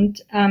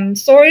important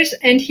source,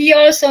 and he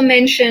also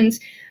mentions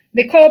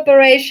the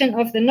cooperation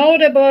of the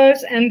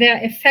notables and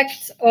their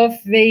effects of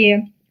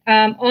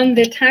on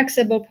the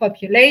taxable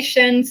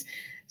populations.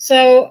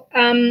 So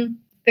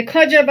the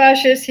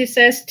Qojabashis, he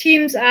says,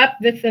 teams up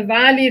with the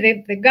Wali,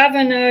 the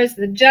governors,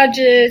 the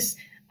judges,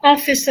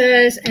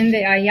 officers, and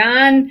the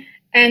Ayan,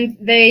 and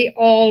they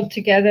all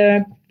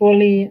together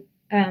bully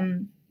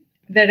the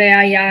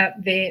Reaya,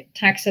 the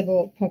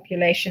taxable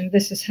population.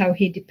 This is how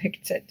he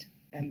depicts it.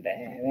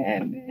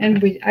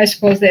 I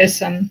suppose there's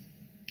some...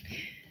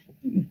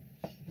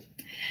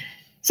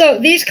 So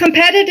these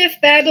competitive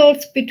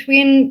battles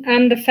between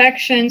the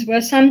factions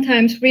were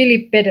sometimes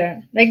really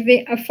bitter. Like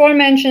the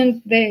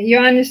aforementioned, the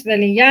Ioannis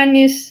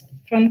Velianis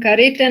from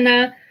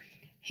Karitana,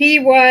 he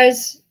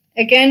was,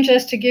 again,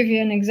 just to give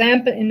you an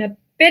example, in a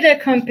bitter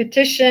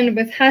competition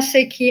with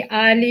Haseki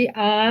Ali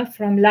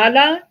from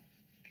Lala.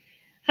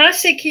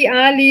 Haseki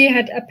Ali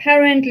had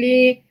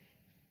apparently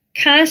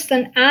cast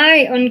an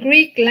eye on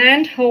Greek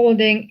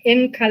landholding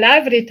in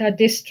Kalavrita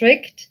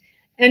district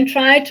and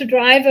tried to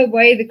drive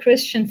away the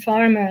Christian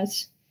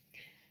farmers.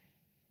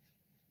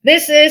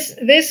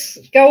 This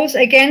goes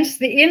against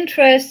the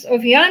interests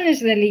of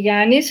Ioannis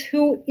Velianis,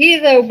 who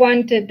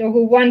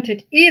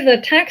wanted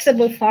either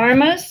taxable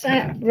farmers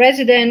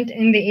resident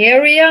in the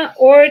area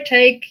or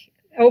take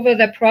over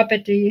the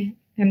property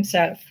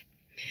himself.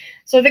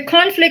 So the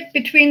conflict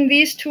between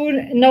these two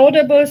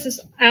notables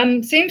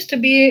seems to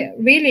be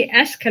really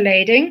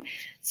escalating,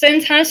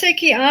 since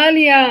Haseki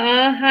Ali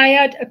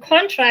hired a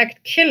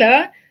contract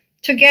killer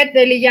to get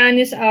the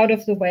Lianis out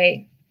of the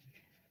way.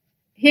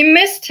 He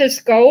missed his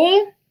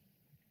goal.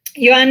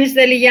 Ioannis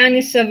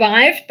Velianis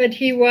survived, but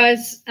he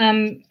was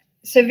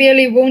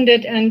severely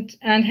wounded and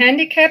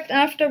handicapped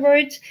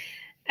afterwards.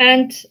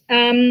 And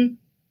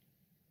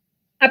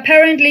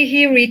apparently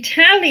he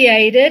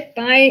retaliated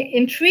by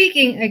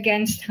intriguing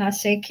against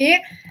Haseki.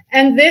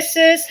 And this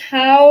is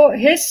how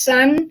his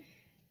son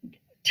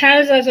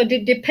tells us, or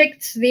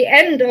depicts the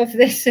end of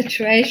this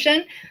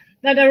situation,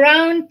 that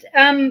around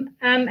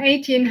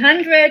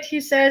 1800, he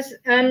says,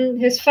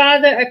 his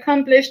father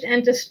accomplished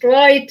and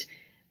destroyed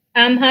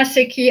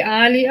Haseki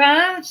Ali,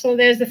 so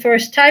there's the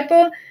first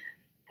typo,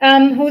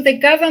 who the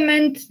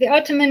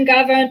Ottoman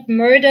government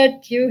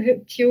murdered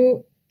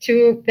due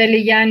to the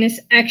Lianis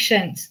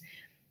actions.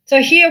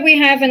 So here we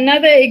have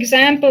another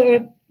example,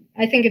 or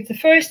I think it's the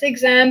first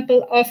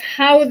example, of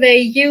how they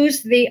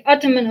use the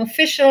Ottoman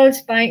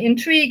officials by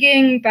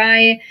intriguing,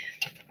 by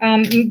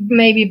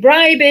maybe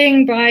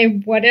bribing, by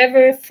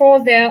whatever,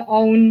 for their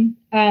own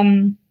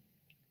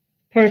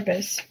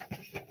purpose.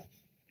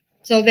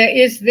 So there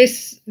is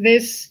this,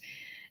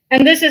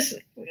 and this is,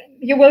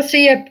 you will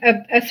see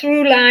a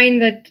through line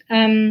that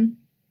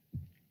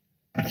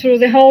through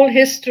the whole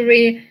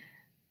history,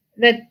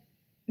 that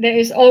there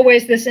is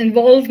always this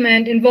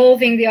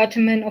involving the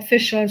Ottoman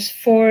officials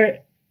for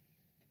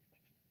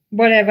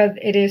whatever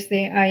it is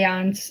the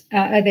Ayans,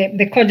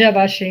 the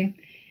Qojabashi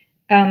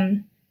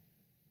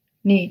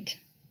need.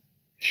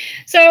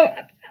 So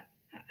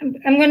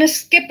I'm going to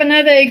skip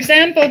another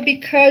example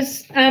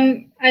because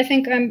I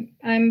think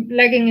I'm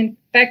lagging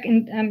back,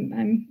 and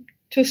I'm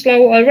too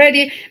slow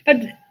already.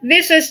 But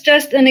this is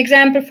just an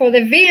example for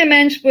the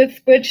vehemence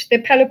with which the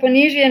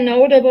Peloponnesian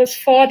notables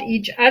fought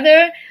each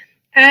other,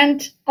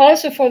 and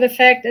also for the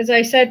fact, as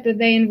I said, that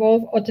they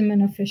involve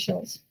Ottoman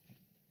officials.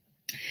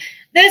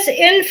 This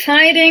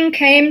infighting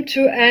came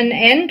to an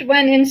end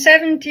when in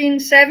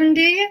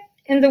 1770,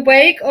 in the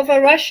wake of a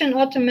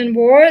Russian-Ottoman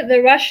war,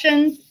 the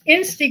Russians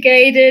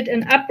instigated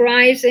an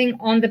uprising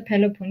on the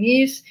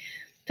Peloponnese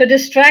to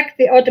distract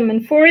the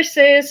Ottoman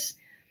forces.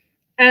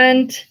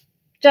 And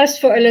just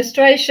for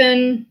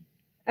illustration,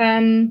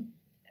 the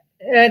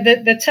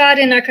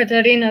Tsarina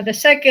Katarina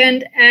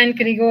II and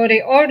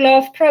Grigori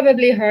Orlov,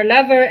 probably her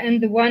lover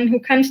and the one who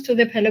comes to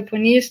the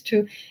Peloponnese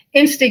to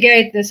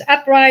instigate this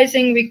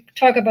uprising. We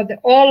talk about the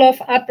Orlov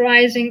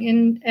uprising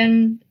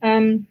in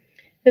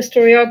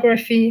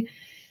historiography,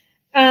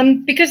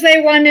 because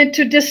they wanted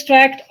to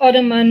distract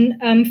Ottoman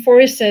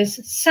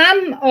forces.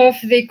 Some of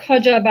the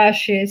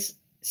Kojabashis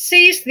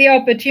seized the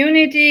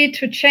opportunity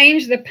to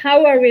change the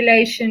power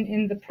relation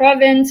in the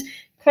province,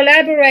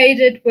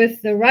 collaborated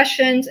with the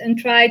Russians, and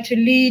tried to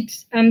lead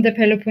the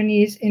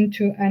Peloponnese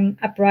into an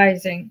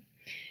uprising,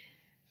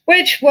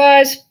 which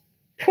was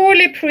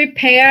poorly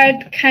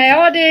prepared,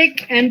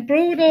 chaotic, and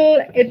brutal.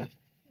 It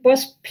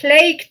was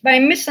plagued by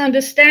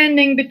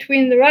misunderstanding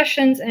between the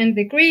Russians and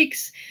the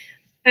Greeks,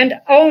 and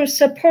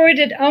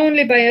supported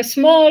only by a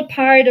small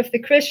part of the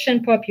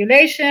Christian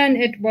population.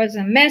 It was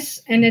a mess,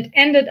 and it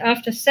ended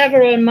after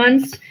several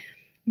months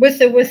with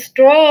the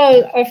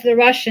withdrawal of the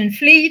Russian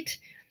fleet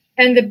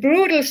and the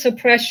brutal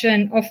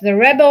suppression of the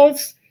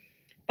rebels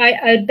by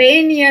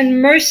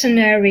Albanian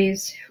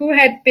mercenaries who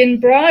had been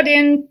brought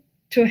in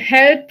to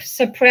help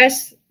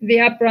suppress the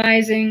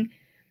uprising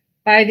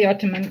by the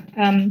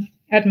Ottoman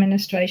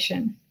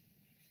administration.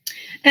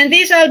 And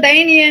these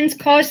Albanians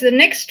caused the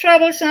next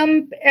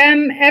troublesome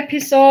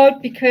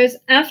episode, because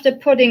after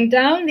putting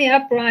down the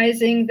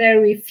uprising, they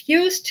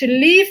refused to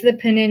leave the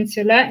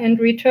peninsula and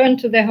return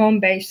to their home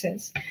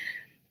bases.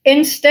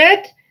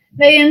 Instead,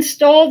 they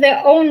installed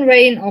their own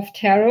reign of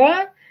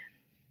terror,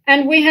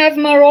 and we have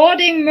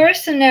marauding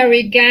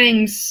mercenary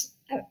gangs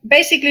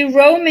basically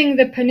roaming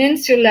the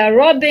peninsula,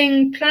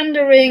 robbing,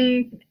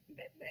 plundering,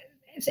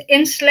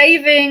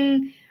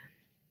 enslaving,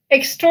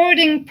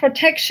 extorting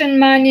protection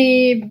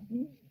money.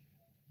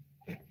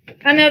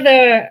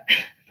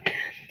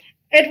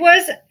 It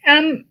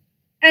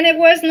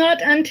was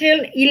not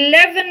until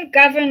 11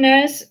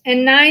 governors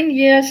and 9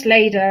 years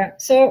later.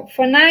 So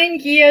for 9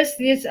 years,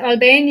 these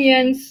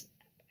Albanians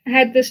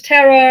had this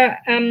terror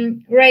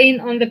reign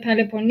on the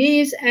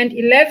Peloponnese, and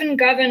 11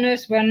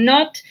 governors were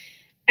not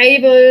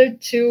able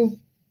to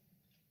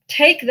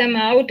take them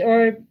out,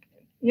 or,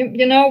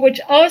 which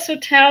also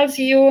tells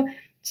you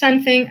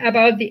something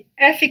about the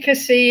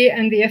efficacy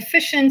and the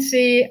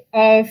efficiency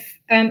of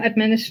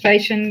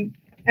administration,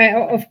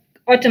 of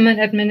Ottoman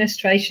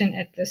administration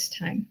at this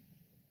time.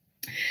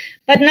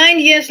 But 9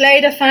 years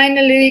later,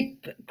 finally,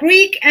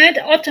 Greek and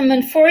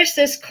Ottoman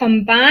forces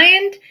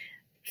combined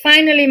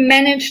finally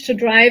managed to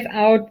drive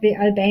out the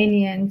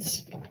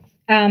Albanians.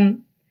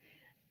 And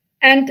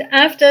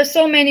after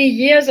so many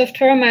years of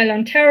turmoil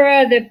and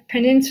terror, the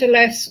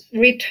peninsula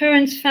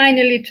returns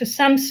finally to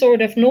some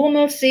sort of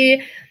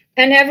normalcy,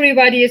 and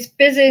everybody is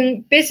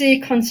busy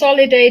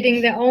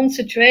consolidating their own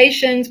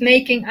situations,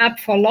 making up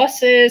for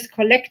losses,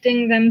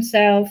 collecting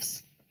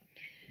themselves.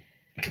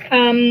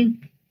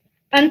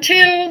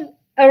 Until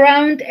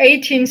around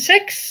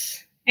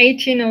 1806,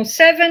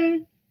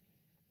 1807,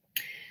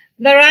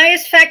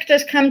 various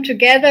factors come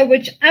together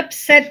which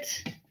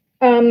upset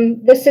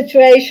the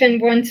situation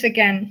once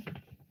again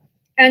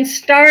and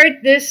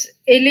start this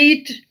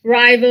elite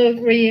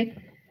rivalry.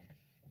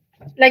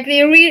 Like the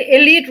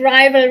elite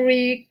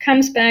rivalry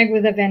comes back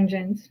with a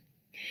vengeance.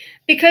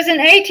 Because in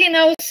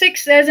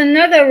 1806, there's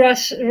another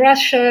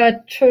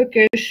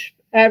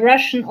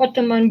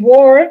Russian-Ottoman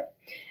war,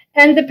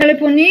 and the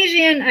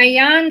Peloponnesian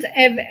Ayans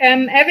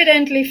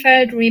evidently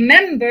felt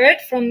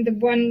remembered from the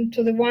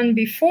one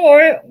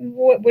before,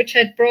 which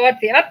had brought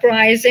the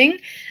uprising,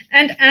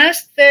 and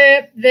asked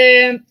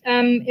the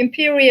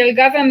imperial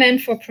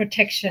government for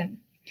protection.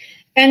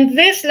 And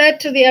this led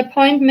to the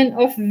appointment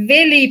of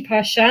Veli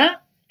Pasha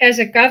as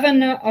a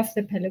governor of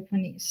the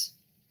Peloponnese.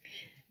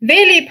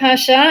 Veli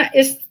Pasha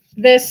is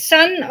the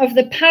son of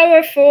the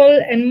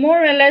powerful and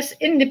more or less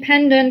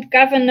independent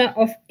governor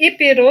of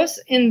Epirus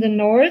in the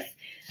north,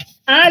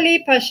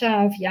 Ali Pasha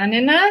of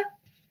Yanina.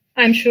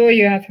 I'm sure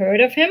you have heard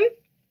of him.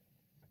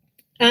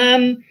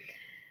 And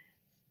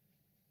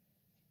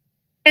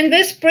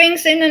this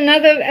brings in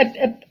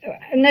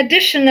an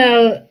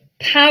additional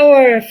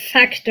power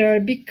factor,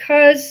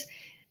 because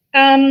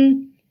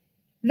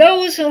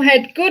those who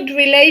had good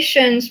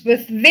relations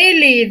with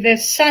Veli, the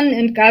son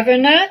and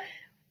governor,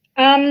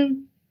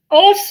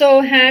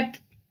 also had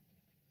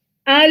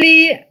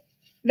Ali,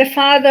 the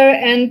father,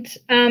 and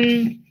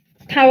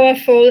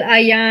powerful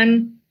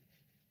Ayan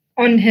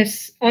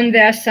on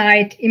their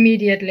side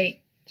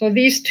immediately. So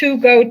these two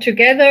go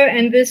together,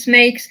 and this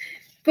makes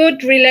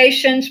good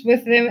relations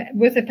with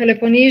the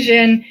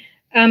Peloponnesian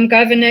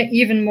governor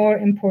even more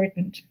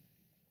important.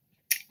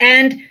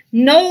 And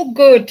no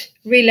good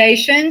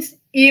relations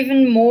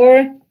even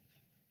more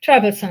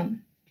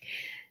troublesome.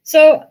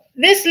 So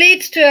this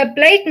leads to a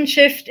blatant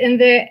shift in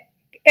the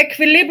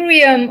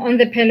equilibrium on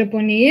the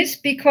Peloponnese,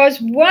 because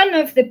one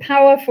of the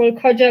powerful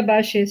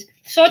Kojabashis,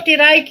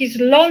 Sotirakis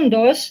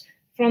Londos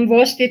from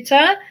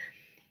Vostitsa,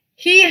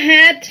 he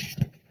had,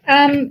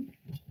 and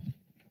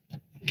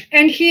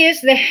he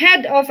is the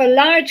head of a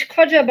large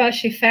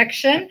Kocabashi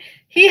faction.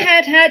 He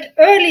had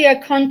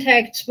earlier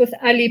contacts with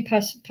Ali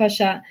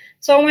Pasha.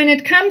 So when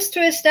it comes to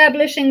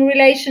establishing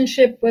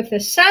relationship with the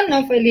son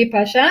of Ali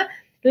Pasha,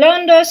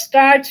 Londos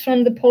starts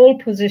from the pole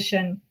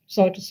position,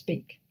 so to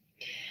speak.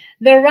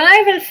 The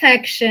rival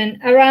faction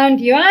around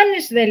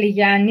Ioannis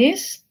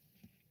Deligiannis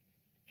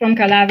from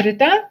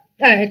Karitana,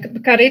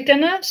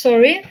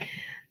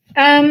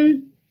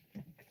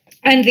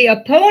 and the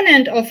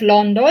opponent of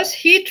Londos,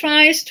 he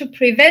tries to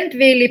prevent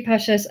Veli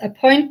Pasha's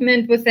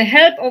appointment with the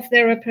help of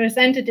their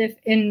representative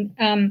in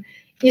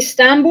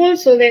Istanbul.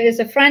 So there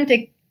is a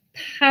frantic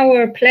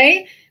power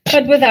play,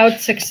 but without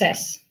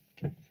success.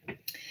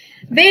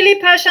 Veli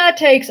Pasha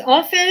takes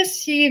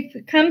office, he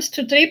comes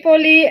to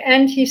Tripoli,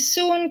 and he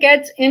soon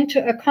gets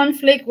into a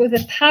conflict with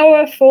a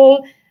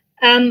powerful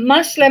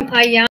Muslim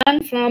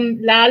Ayan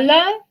from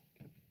Lala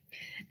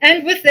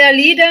and with their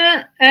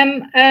leader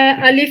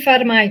Ali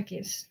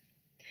Farmaikis.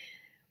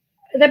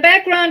 The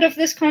background of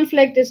this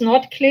conflict is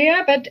not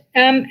clear, but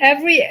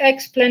every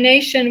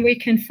explanation we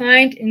can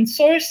find in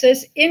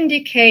sources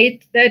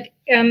indicate that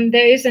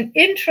there is an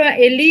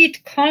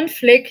intra-elite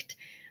conflict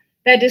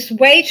that is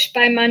waged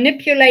by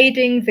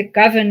manipulating the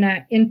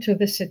governor into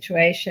the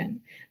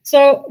situation.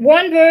 So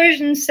one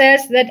version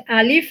says that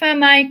Ali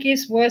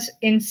Farmaikis was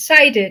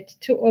incited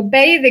to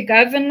obey the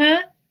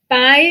governor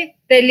by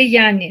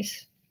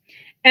Deligiannis,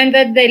 and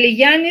that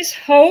Deligiannis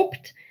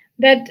hoped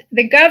that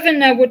the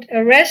governor would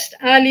arrest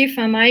Ali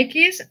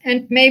Farmaikis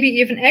and maybe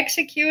even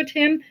execute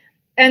him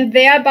and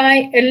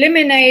thereby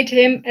eliminate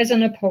him as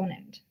an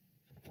opponent.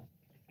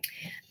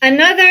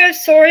 Another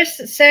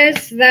source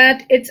says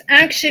that it's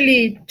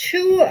actually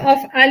two of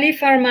Ali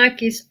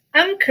Farmaikis'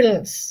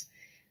 uncles,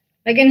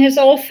 like in his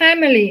whole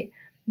family,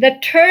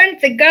 that turned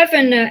the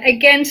governor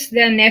against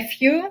their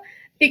nephew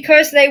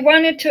because they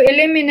wanted to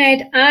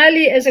eliminate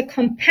Ali as a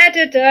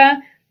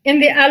competitor in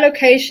the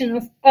allocation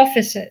of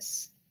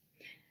offices.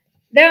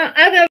 There are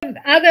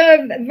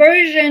other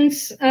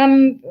versions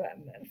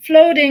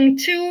floating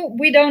too.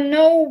 We don't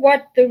know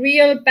what the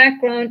real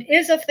background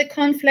is of the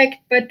conflict,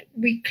 but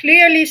we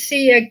clearly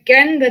see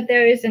again that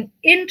there is an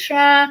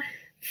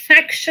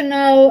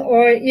intra-factional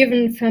or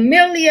even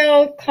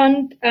familial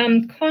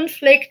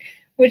conflict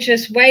which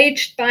is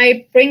waged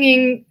by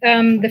bringing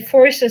the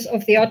forces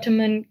of the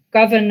Ottoman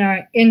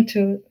governor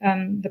into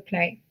the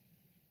play.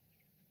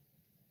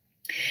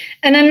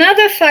 And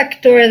another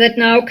factor that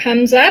now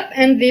comes up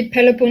and the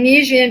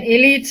Peloponnesian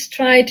elites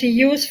try to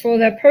use for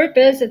their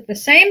purpose at the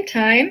same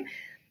time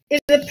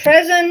is the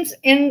presence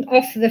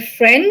of the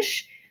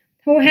French,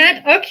 who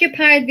had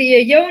occupied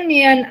the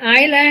Ionian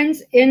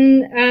Islands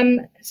in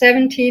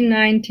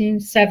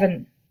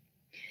 1797.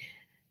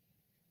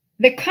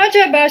 The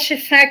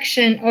Kocabashi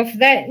faction of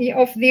the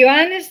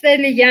Ioannis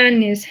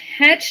Deligiannis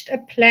hatched a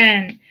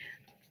plan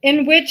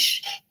in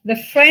which the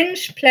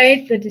French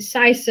played the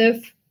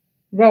decisive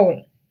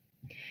role.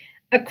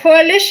 A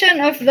coalition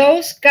of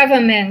those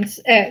governments,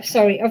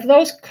 of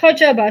those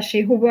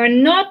Kocabashi who were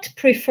not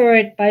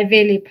preferred by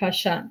Veli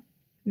Pasha,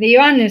 the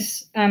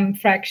Ioannis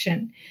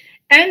fraction,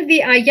 and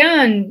the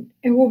Ayan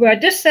who were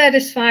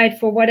dissatisfied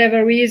for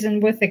whatever reason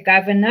with the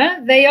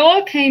governor, they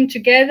all came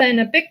together in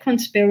a big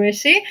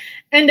conspiracy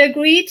and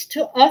agreed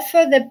to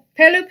offer the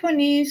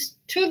Peloponnese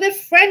to the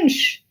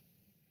French.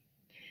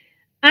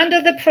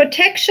 Under the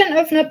protection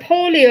of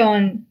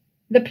Napoleon,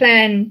 the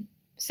plan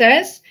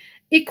says,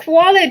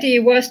 equality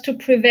was to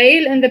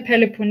prevail in the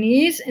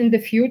Peloponnese in the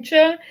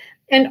future,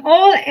 and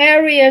all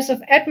areas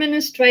of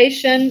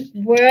administration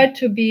were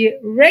to be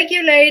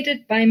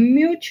regulated by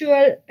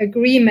mutual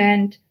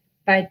agreement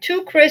by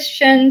 2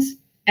 Christians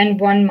and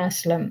 1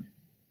 Muslim.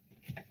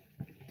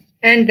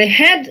 And the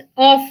head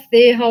of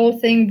the whole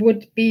thing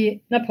would be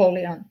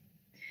Napoleon.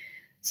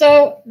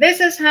 So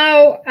this is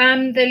how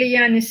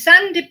Deligiannis'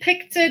 son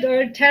depicts it,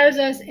 or tells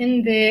us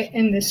in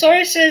the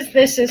sources.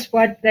 This is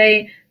what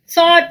they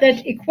thought,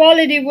 that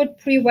equality would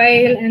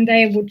prevail and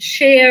they would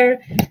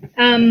share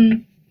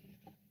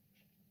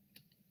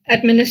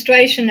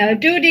administrational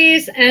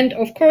duties. And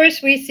of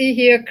course, we see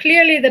here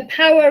clearly the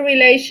power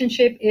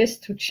relationship is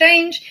to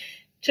change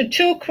to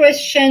 2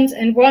 Christians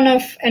and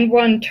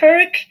 1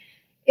 Turk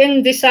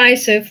in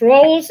decisive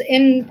roles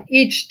in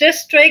each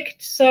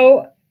district.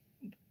 So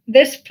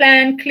this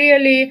plan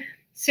clearly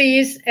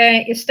sees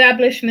an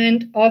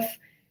establishment of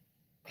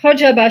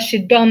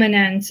Kocabashi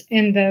dominance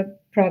in the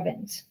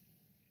province.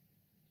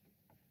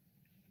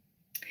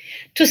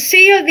 To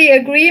seal the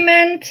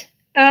agreement,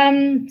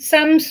 some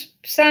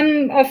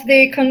of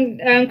the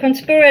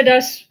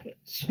conspirators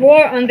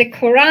swore on the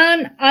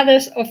Quran,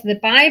 others of the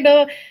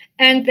Bible,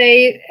 and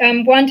they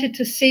wanted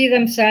to see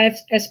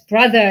themselves as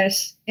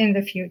brothers in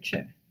the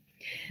future.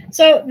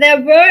 So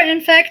there were,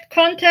 in fact,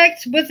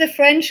 contacts with the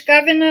French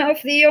governor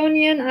of the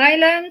Ionian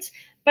Islands,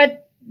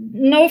 but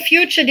no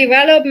future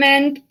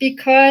development,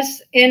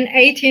 because in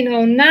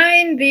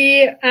 1809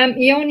 the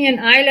Ionian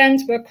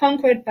Islands were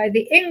conquered by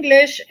the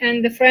English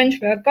and the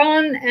French were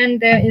gone, and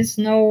there is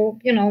no,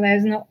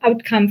 there's no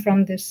outcome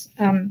from this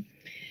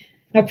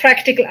no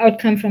practical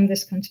outcome from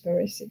this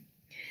conspiracy.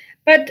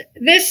 But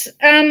this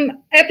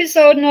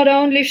episode not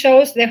only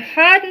shows the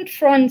hardened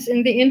fronts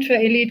in the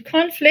intra-elite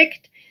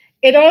conflict,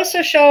 it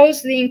also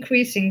shows the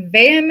increasing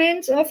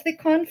vehemence of the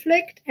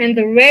conflict and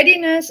the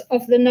readiness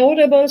of the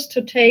notables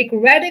to take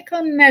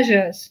radical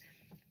measures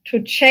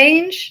to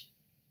change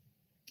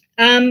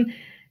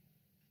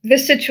the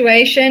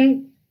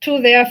situation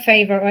to their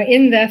favor or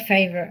in their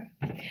favor.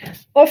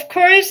 Of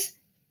course,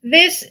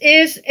 this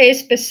is a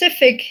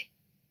specific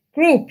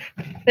group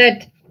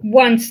that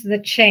wants the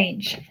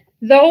change.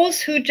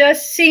 Those who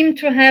just seem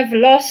to have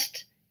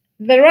lost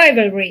the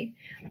rivalry.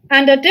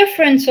 Under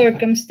different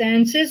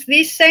circumstances,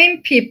 these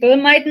same people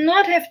might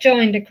not have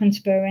joined a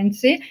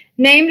conspiracy,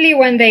 namely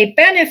when they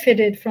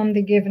benefited from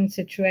the given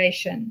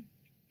situation.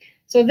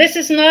 So this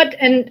is not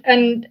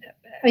a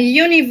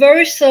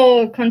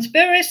universal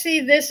conspiracy.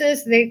 This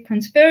is the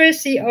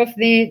conspiracy of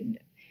the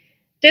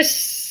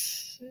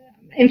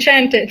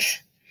disenchanted.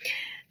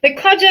 The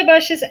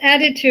Kocabashi's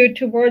attitude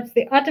towards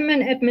the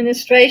Ottoman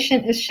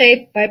administration is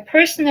shaped by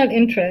personal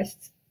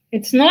interests.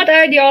 It's not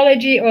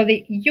ideology or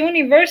the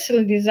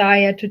universal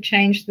desire to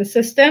change the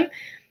system,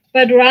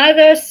 but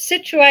rather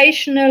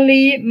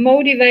situationally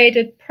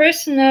motivated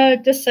personal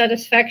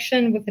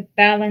dissatisfaction with the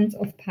balance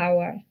of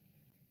power.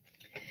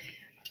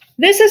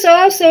 This is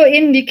also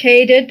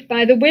indicated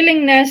by the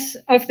willingness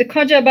of the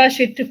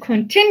Kocabashi to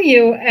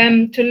continue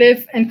to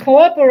live and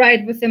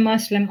cooperate with the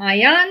Muslim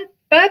Ayan,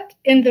 but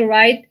in the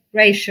right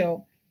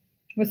ratio,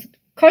 with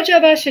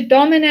Kocabashi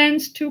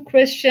dominance, 2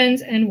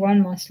 Christians and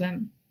 1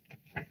 Muslim.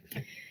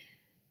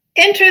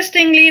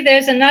 Interestingly,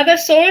 there's another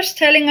source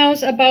telling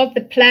us about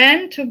the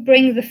plan to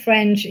bring the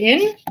French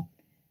in.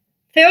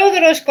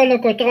 Theodoros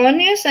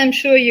Kolokotronis, I'm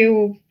sure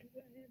you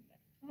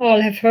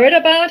all have heard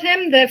about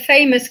him, the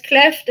famous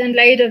cleft and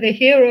later the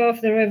hero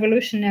of the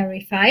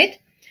revolutionary fight.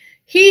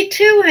 He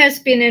too has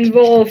been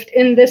involved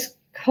in this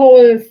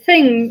whole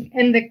thing,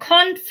 in the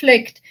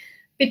conflict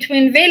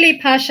between Veli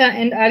Pasha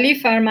and Ali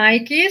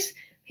Farmaikis.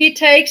 He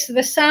takes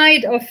the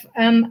side of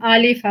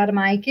Ali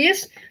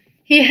Farmaikis.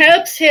 He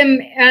helps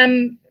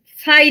him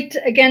fight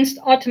against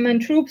Ottoman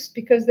troops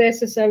because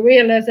this is a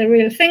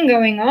real thing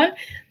going on.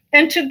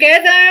 And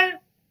together,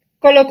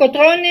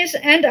 Kolokotronis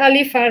and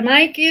Ali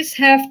Farmaikis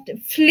have to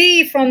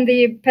flee from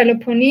the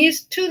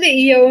Peloponnese to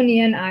the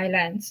Ionian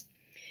Islands.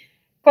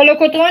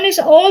 Kolokotronis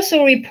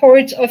also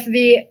reports of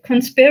the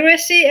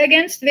conspiracy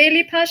against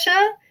Veli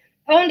Pasha.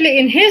 Only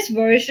in his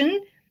version,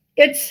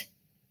 it's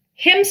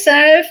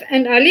himself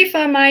and Ali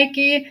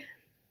Farmaiki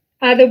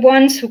are the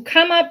ones who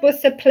come up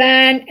with the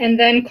plan and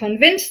then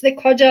convince the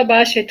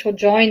Kocabashi to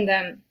join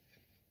them.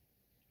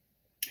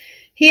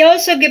 He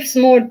also gives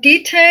more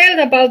detail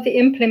about the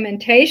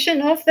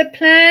implementation of the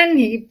plan.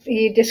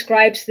 He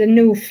describes the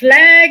new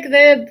flag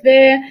that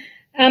the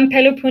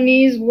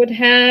Peloponnese would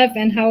have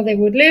and how they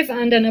would live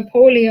under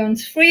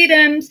Napoleon's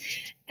freedoms.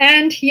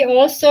 And he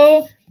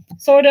also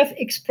sort of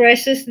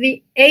expresses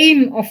the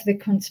aim of the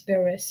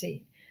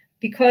conspiracy,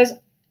 because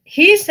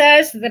he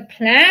says the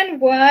plan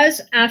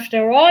was,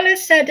 after all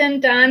is said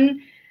and done,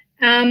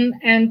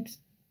 and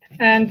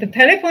the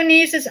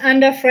Peloponnese is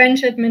under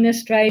French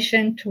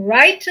administration, to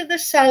write to the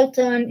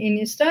Sultan in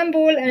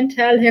Istanbul and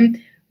tell him,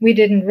 we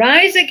didn't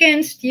rise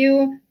against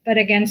you, but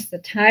against the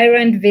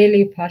tyrant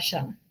Veli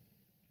Pasha.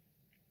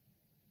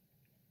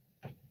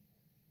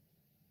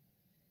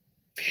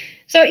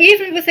 So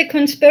even with the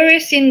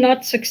conspiracy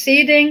not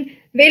succeeding,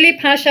 Veli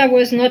Pasha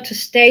was not to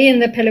stay in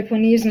the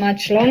Peloponnese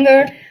much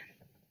longer.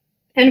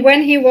 And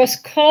when he was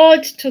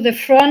called to the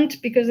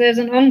front, because there's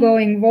an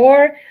ongoing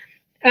war,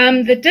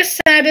 the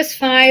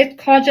dissatisfied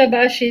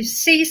Kocabashi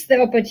seized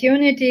the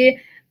opportunity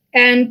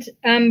and,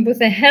 with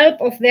the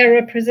help of their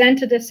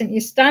representatives in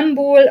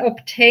Istanbul,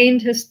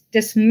 obtained his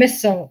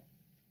dismissal.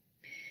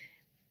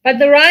 But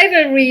the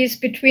rivalries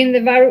between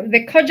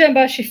the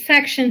Kocabashi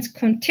factions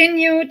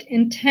continued,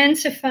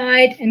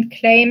 intensified, and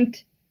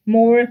claimed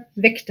more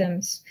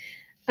victims.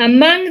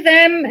 Among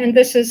them, and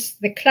this is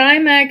the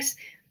climax,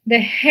 the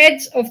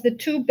heads of the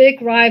 2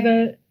 big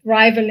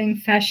rivaling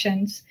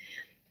factions.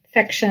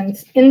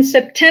 In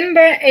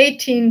September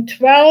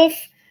 1812,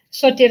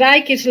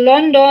 Sotirakis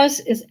Londos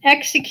is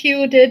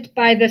executed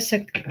by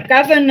the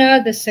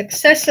governor, the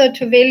successor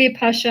to Veli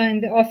Pasha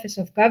in the office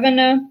of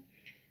governor.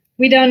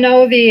 We don't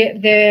know the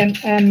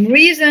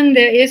reason.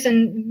 There is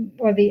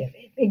or the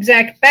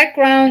exact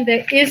background.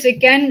 There is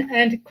again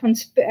an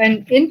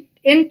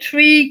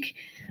intrigue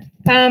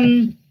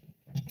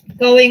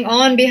going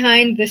on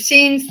behind the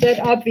scenes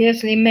that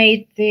obviously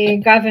made the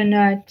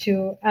governor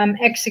to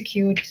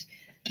execute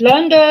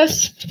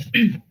Londos.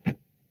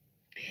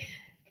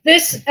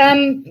 This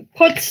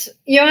puts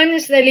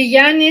Ioannis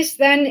Deligiannis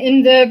then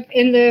in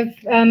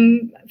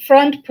the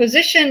front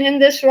position in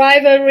this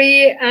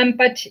rivalry,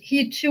 but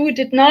he too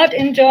did not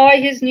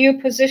enjoy his new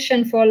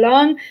position for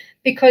long,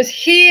 because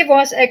he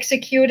was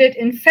executed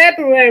in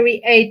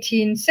February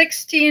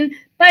 1816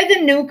 by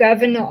the new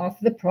governor of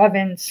the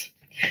province.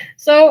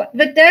 So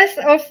the death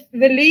of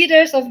the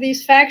leaders of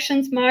these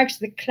factions marks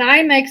the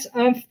climax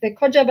of the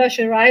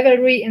Kocabashi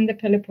rivalry in the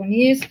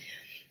Peloponnese.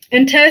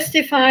 and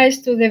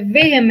testifies to the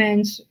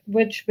vehemence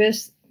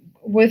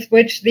with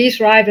which these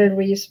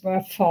rivalries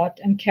were fought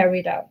and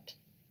carried out.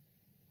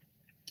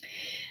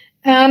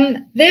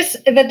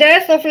 The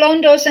death of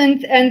Londos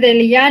and the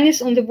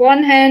Lianis on the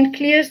one hand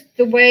clears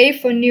the way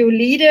for new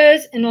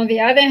leaders, and on the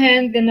other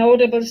hand, the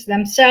notables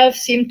themselves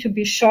seem to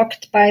be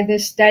shocked by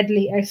this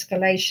deadly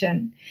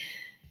escalation.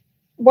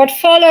 What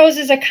follows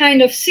is a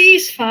kind of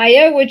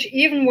ceasefire, which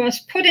even was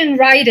put in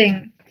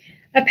writing.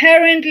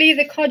 Apparently,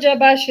 the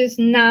Kojabashis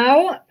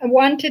now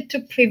wanted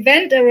to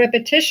prevent a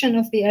repetition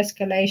of the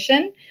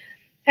escalation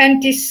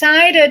and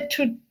decided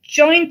to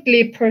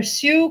jointly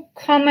pursue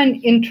common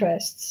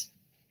interests.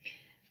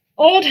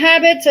 Old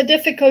habits are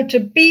difficult to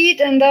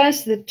beat, and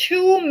thus the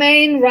two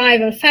main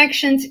rival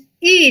factions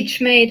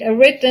each made a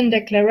written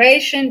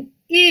declaration,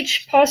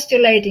 each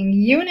postulating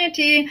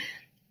unity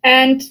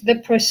and the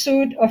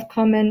pursuit of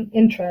common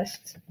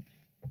interests.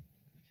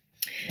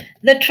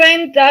 The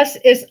trend thus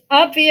is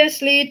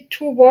obviously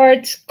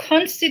towards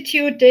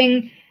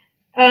constituting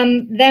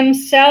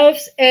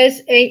themselves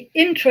as an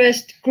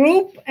interest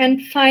group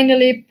and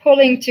finally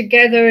pulling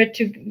together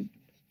to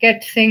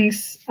get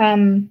things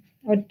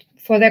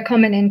for their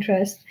common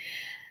interest.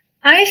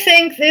 I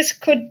think this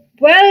could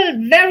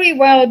very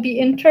well be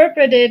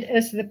interpreted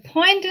as the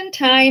point in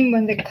time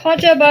when the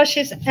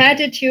Kojabashis'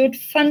 attitude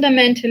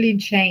fundamentally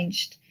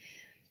changed.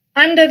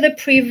 Under the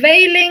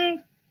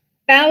prevailing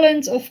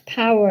balance of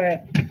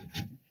power,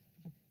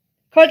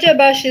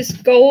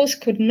 Kojabashis' goals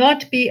could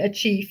not be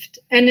achieved,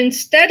 and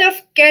instead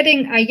of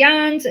getting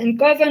ayans and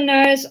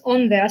governors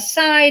on their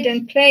side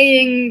and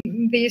playing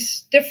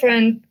these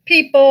different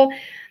people,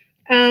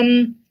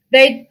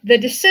 the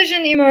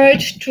decision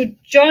emerged to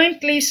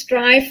jointly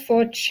strive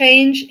for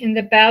change in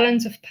the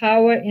balance of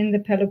power in the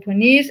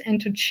Peloponnese and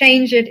to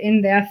change it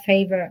in their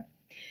favor.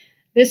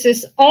 This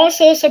is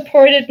also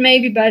supported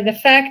maybe by the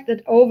fact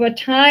that over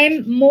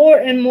time, more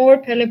and more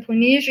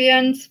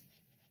Peloponnesians,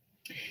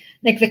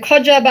 like the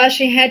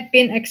Kojabashi, had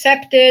been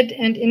accepted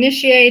and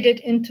initiated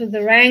into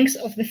the ranks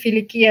of the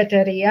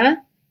Filikiateria,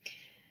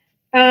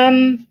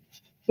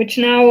 which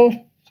now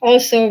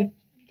also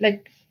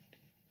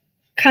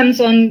comes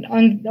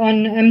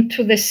on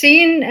to the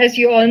scene. As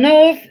you all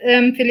know,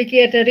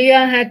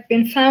 Filikiateria had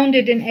been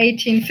founded in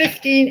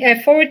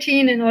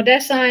 1814 in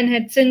Odessa and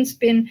had since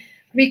been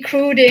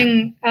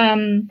recruiting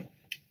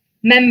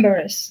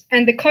members.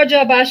 And the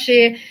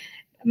Kojabashi,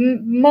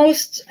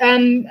 most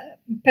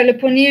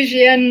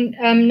Peloponnesian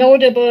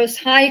notables,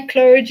 high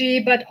clergy,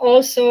 but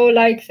also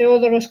like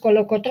Theodoros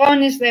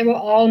Kolokotronis, they were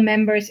all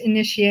members,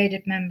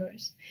 initiated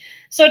members.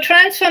 So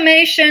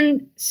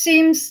transformation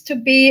seems to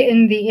be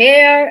in the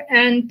air,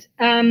 and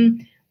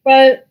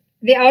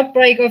the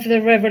outbreak of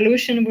the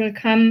revolution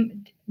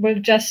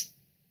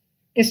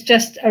is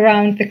just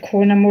around the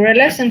corner, more or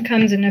less, and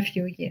comes in a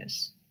few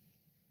years.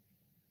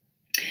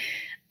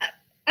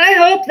 I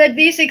hope that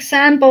these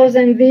examples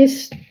and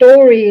these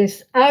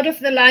stories out of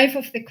the life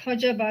of the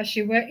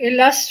Kojabashi were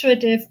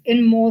illustrative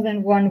in more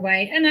than one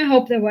way, and I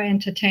hope they were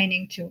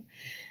entertaining too.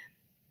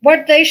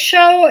 What they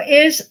show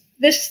is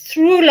this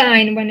through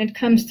line when it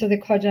comes to the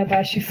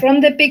Kojabashi.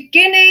 From the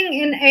beginning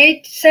in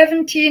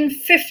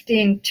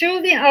 1715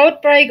 to the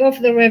outbreak of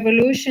the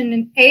revolution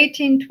in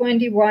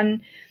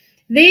 1821,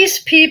 these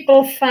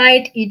people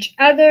fight each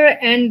other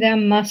and their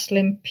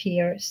Muslim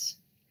peers.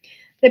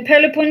 The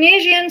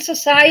Peloponnesian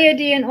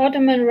society in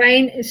Ottoman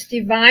reign is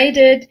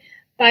divided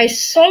by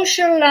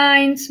social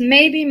lines,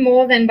 maybe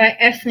more than by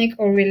ethnic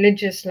or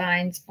religious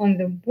lines. On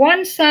the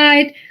one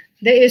side,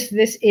 there is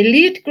this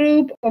elite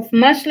group of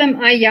Muslim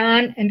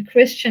Ayan and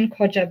Christian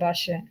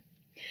Kojabashi.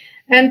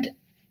 And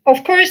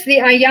of course, the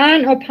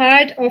Ayan are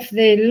part of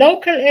the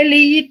local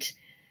elite,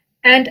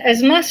 and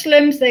as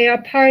Muslims, they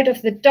are part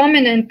of the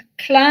dominant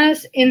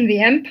class in the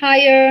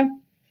empire.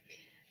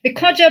 The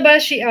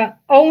Kojabashi are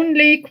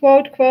only,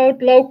 quote,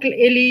 quote, local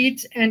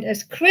elites, and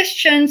as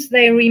Christians,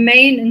 they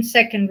remain in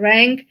second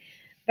rank.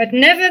 But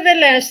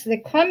nevertheless, the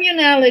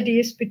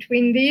communalities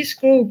between these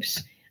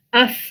groups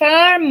are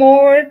far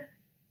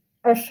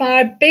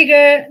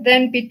bigger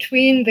than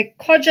between the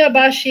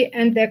Kojabashi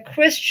and their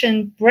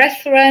Christian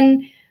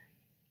brethren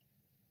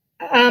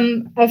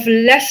of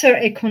lesser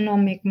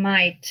economic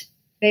might.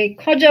 The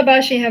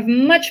Kojabashi have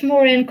much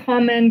more in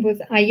common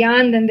with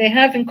Ayan than they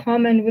have in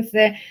common with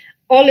the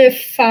olive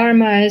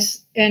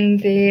farmers in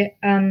the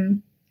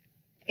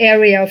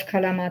area of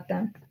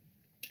Kalamata.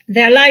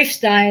 Their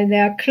lifestyle,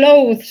 their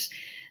clothes,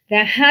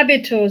 their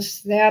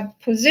habitus, their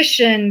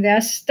position, their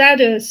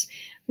status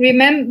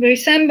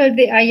resemble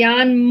the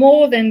Ayan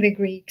more than the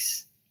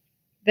Greeks,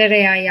 the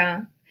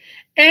Reaya.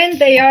 And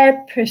they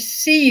are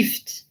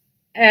perceived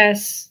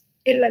as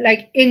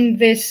like in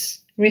this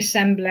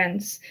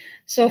resemblance.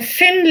 So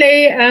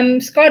Finlay,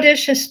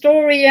 Scottish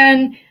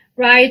historian,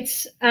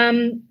 writes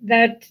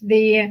that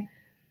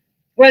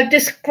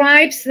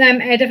describes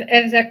them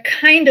as a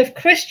kind of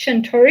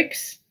Christian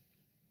Turks,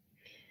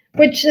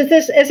 which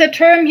is a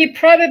term he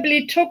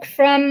probably took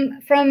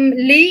from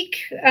Leake,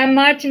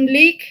 Martin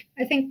Leake,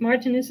 I think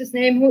Martin is his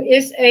name, who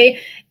is a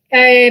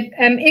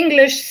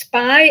English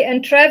spy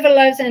and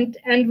travelers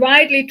and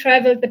widely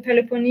traveled the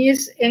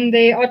Peloponnese in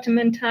the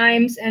Ottoman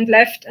times and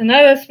left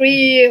another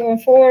 3 or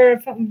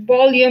 4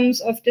 volumes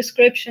of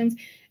descriptions.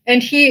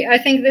 And I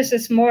think this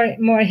is more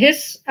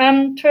his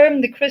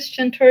term, the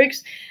Christian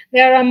Turks.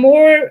 There are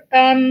more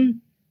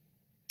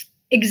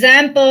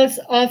examples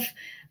of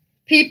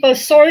people,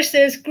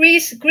 sources,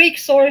 Greek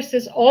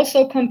sources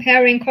also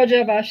comparing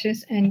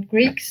Kojabashis and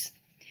Greeks.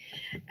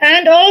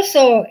 And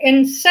also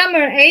in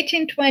summer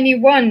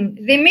 1821,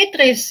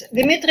 Dimitrios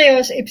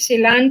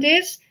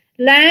Ypsilantis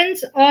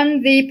lands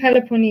on the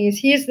Peloponnese.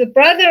 He is the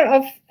brother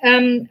of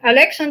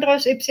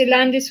Alexandros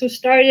Ypsilantis, who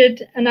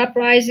started an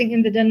uprising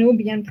in the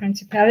Danubian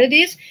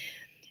Principalities.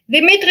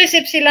 Dimitris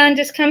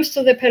Ypsilantis comes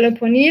to the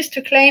Peloponnese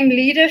to claim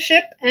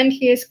leadership, and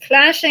he is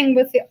clashing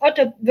with the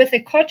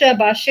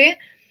Kojabashi,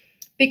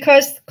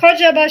 because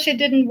Kojabashi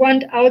didn't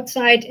want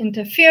outside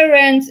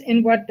interference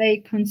in what they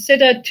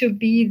considered to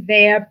be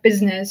their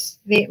business.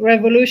 The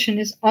revolution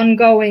is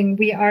ongoing.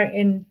 We are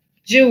in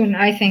June,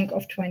 I think,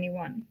 of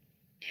 21.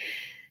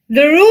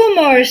 The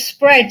rumor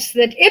spreads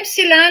that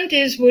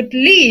Ypsilantis would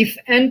leave,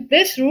 and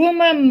this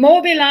rumor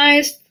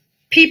mobilized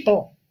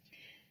people.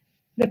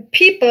 The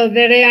people,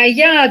 the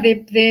Reaya,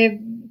 the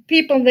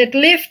people that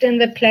lived in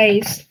the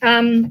place,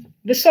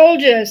 the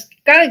soldiers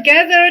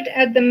gathered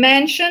at the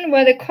mansion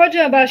where the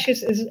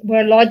Kojabashis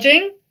were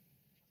lodging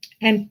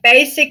and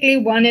basically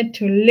wanted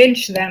to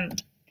lynch them.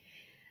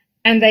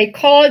 And they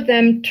called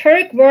them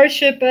Turk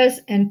worshippers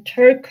and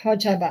Turk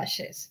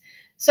Kojabashis.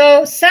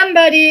 So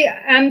somebody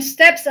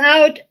steps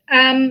out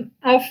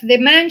of the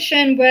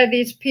mansion where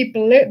these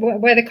people live,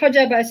 where the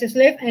Kojabashis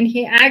live, and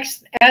he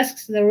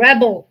asks the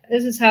rebel.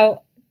 This is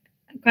how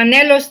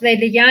Kanelos de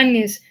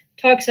Lianis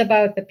talks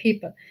about the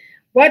people.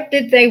 What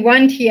did they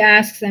want, he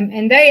asks them.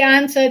 And they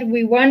answered,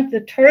 we want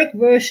the Turk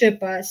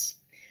worshippers.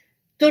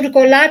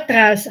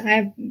 Turkolatras,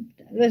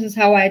 this is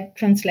how I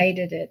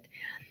translated it.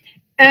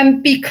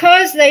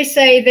 Because they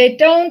say they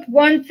don't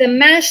want the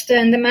master,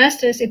 and the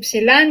master is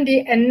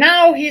Ypsilandi, and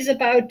now he's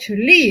about to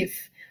leave.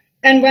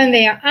 And when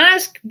they are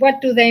asked, what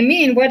do they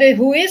mean?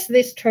 Who is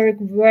this Turk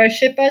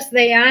worshippers?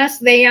 They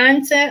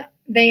answer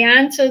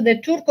the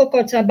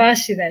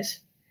Turko-Kotsabasides.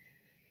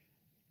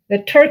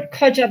 The Turk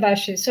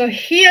Kojabashi. So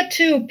here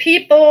too,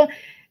 people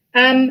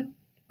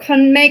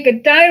can make a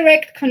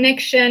direct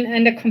connection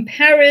and a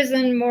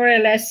comparison, more or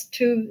less,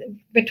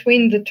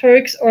 between the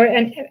Turks, or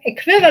an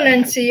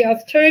equivalency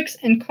of Turks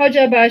and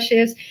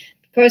Kojabashis,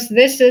 because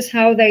this is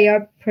how they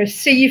are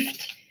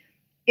perceived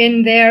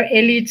in their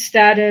elite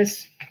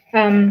status.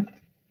 In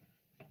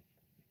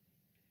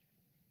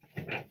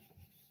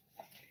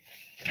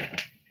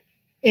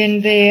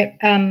the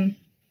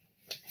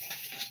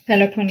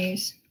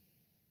Peloponnese.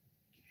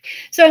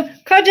 So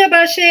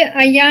Kojabashi,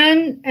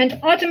 Ayan, and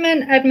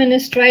Ottoman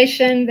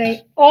administration,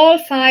 they all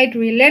fight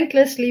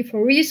relentlessly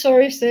for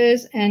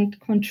resources and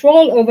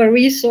control over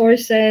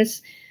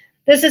resources.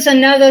 This is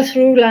another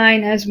through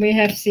line, as we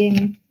have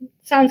seen.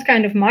 Sounds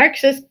kind of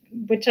Marxist,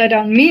 which I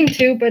don't mean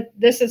to, but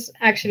this is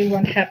actually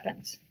what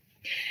happens.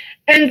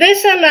 And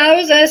this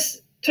allows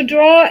us to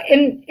draw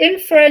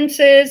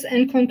inferences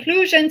and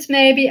conclusions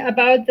maybe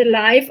about the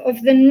life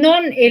of the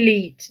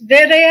non-elite, the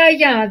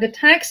Reaya, the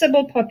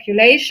taxable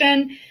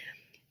population,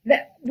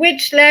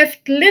 which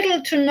left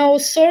little to no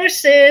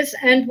sources,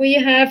 and we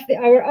have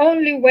our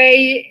only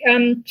way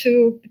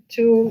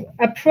to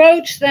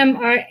approach them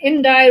are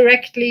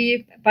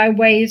indirectly by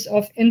ways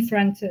of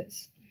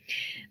inferences.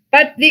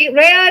 But the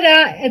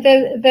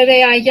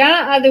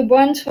Reaya are the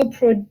ones who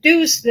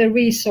produce the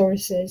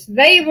resources.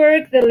 They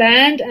work the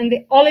land and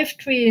the olive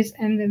trees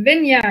and the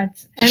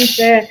vineyards and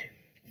the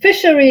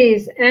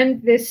fisheries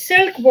and the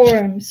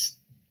silkworms.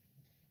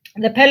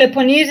 The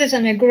Peloponnese is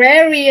an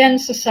agrarian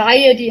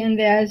society, and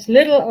there's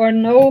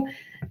little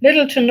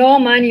to no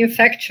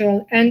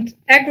manufacture, and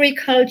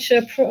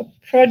agriculture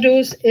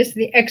produce is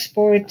the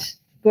export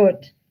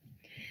good.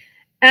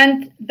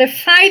 And the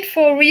fight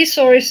for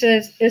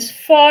resources is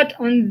fought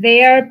on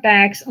their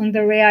backs, on the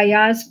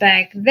Reaya's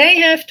back. They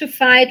have to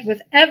fight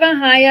with ever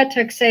higher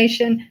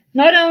taxation,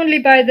 not only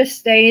by the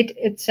state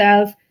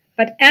itself,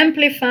 but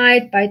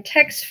amplified by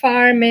tax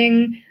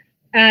farming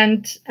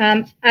and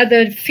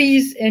other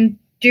fees and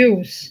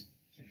dues.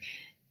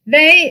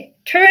 They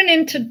turn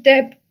into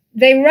debt.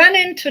 They run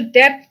into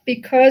debt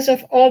because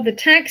of all the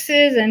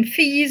taxes and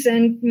fees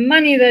and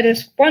money that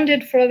is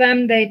wanted for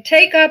them. They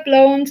take up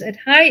loans at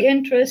high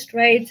interest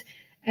rates,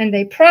 and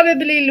they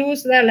probably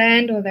lose their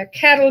land or their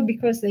cattle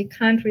because they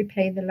can't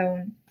repay the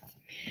loan.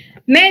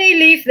 Many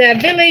leave their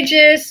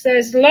villages.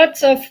 There's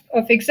lots of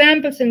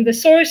examples in the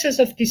sources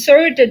of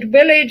deserted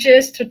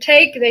villages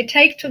they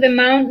take to the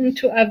mountain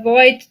to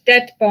avoid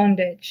debt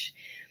bondage.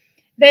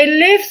 They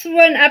lived through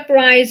an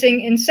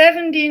uprising in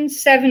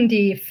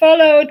 1770,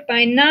 followed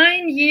by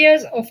 9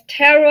 years of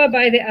terror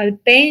by the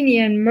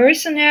Albanian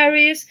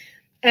mercenaries,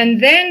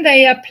 and then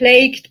they are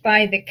plagued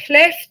by the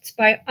Klefts,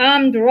 by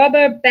armed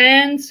robber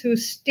bands who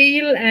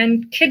steal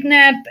and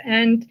kidnap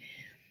and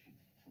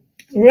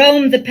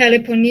roam the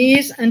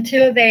Peloponnese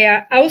until they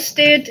are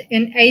ousted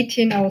in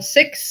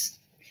 1806.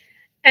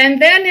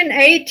 And then in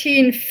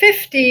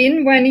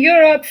 1815, when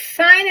Europe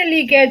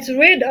finally gets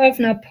rid of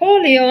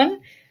Napoleon,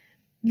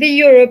 the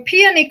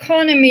European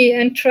economy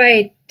and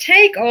trade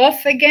take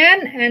off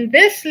again, and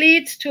this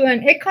leads to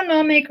an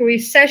economic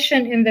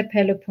recession in the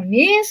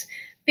Peloponnese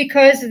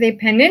because the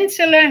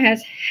peninsula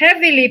has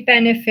heavily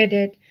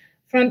benefited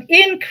from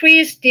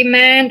increased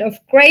demand of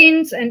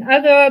grains and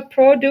other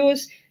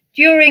produce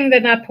during the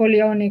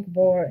Napoleonic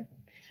War.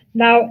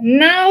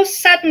 Now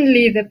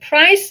suddenly the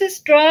prices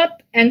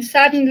drop, and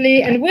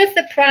with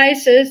the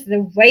prices,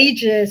 the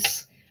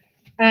wages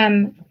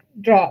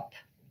drop.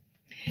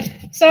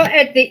 So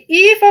at the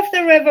eve of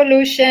the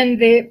revolution,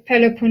 the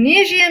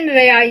Peloponnesian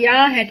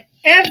Reaya had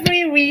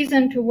every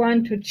reason to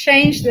want to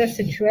change the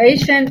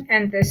situation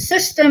and the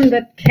system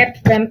that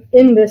kept them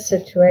in this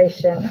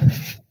situation.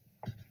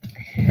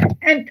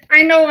 And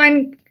I know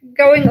I'm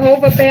going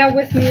over, bear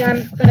with me,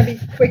 I'm going to be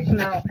quick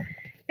now.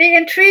 The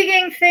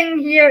intriguing thing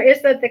here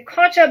is that the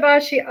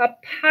Kojabashi are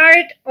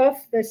part of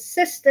the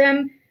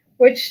system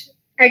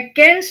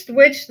against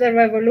which the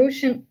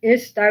revolution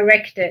is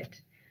directed.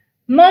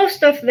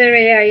 Most of the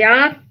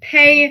Reaya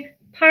pay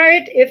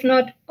part, if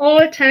not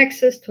all,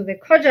 taxes to the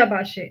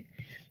Kojabashi.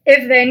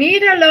 If they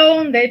need a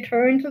loan, they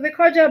turn to the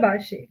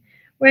Kojabashi.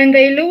 When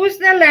they lose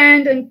the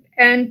land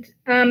and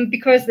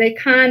because they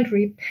can't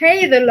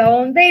repay the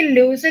loan, they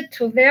lose it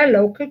to their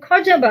local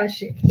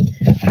Kojabashi.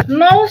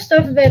 Most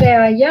of the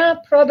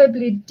Reaya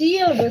probably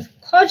deal with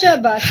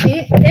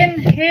Kojabashi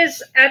in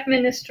his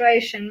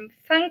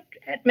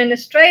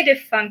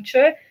administrative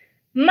function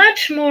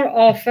much more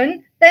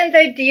often than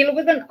they deal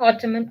with an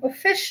Ottoman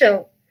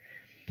official.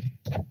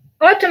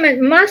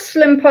 Ottoman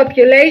Muslim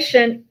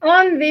population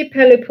on the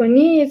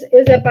Peloponnese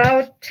is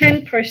about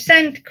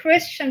 10%.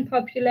 Christian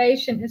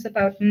population is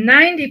about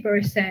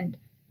 90%.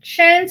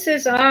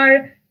 Chances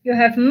are you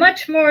have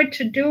much more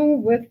to do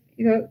with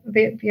your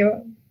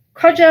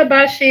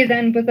Kojabashi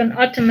than with an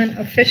Ottoman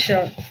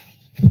official.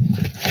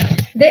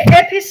 The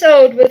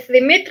episode with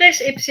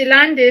Dimitris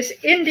Ypsilantis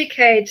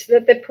indicates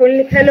that the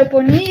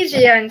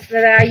Peloponnesians, the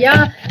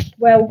Reaya,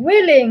 were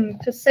willing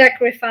to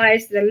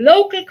sacrifice the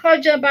local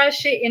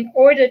Kojabashi in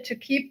order to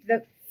keep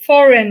the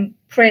foreign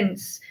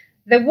prince,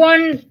 the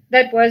one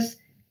that was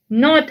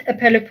not a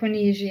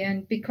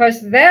Peloponnesian,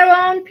 because their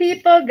own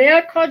people,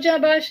 their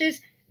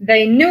Kojabashis,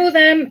 they knew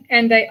them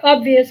and they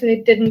obviously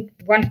didn't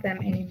want them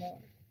anymore.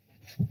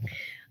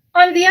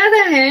 On the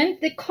other hand,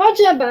 the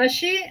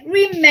Kojabashi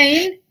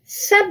remain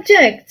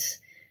subjects.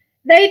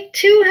 They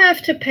too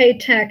have to pay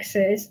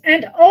taxes,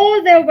 and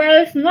all their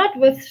wealth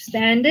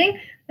notwithstanding,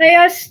 they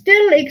are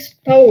still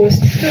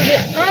exposed to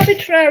the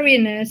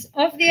arbitrariness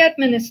of the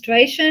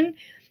administration,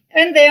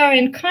 and they are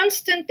in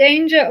constant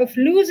danger of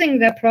losing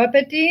their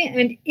property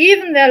and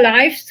even their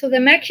lives to the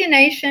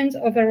machinations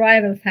of a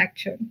rival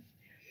faction.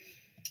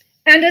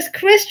 And as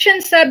Christian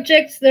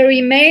subjects, they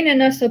remain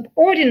in a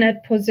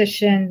subordinate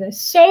position. The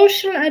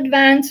social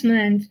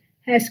advancement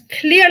has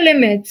clear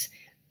limits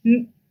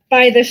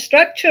by the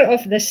structure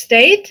of the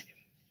state,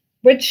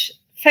 which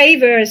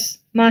favors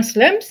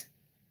Muslims.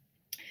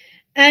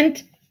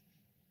 And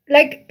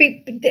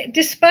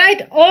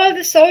despite all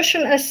the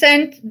social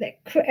ascent,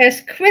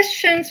 as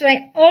Christians,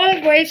 they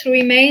always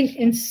remain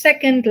in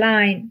second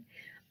line.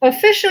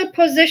 Official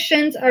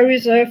positions are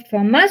reserved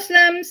for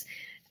Muslims.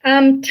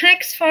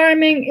 Tax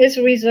farming is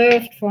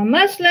reserved for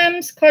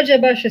Muslims.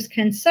 Kojabashis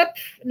can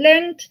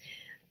sublend.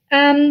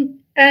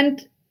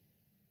 And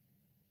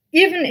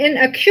even in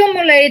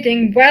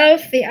accumulating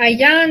wealth, the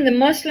Ayan, the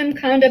Muslim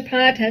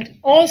counterpart, had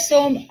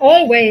also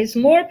always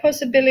more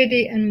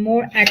possibility and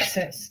more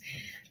access.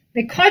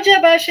 The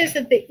Kojabashis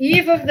at the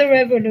eve of the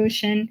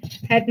revolution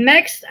had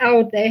maxed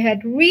out. They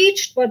had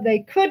reached what they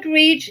could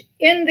reach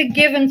in the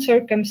given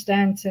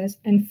circumstances,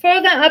 and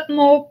further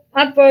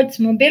upwards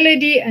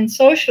mobility and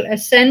social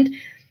ascent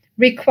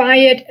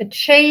required a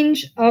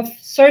change of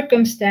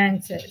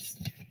circumstances.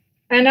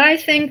 And I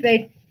think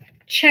they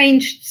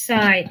changed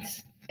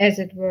sides, as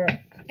it were,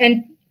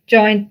 and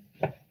joined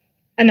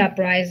an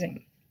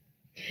uprising.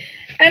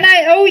 And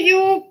I owe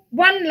you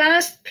one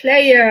last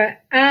player.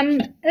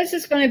 This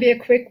is going to be a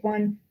quick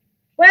one.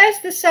 Where's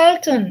the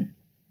Sultan?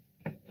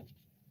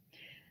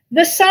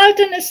 The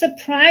Sultan is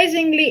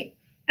surprisingly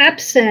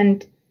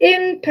absent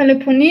in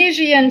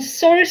Peloponnesian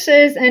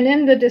sources and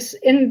in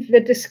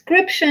the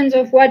descriptions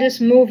of what is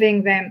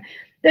moving them.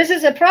 This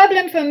is a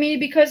problem for me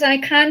because I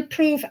can't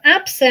prove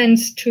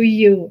absence to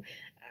you.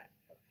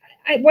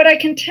 What I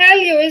can tell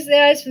you is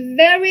there is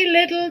very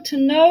little to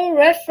no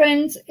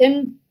reference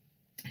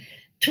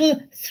to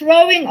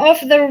throwing off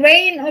the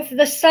reign of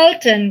the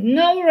Sultan,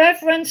 no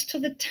reference to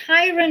the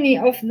tyranny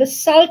of the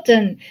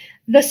Sultan.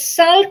 The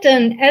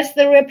Sultan as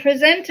the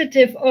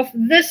representative of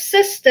this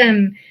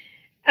system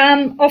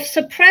of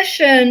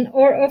suppression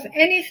or of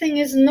anything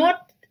is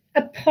not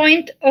a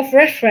point of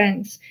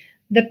reference.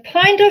 The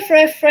point of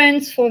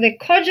reference for the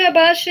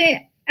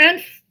Kojabashi,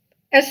 and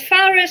as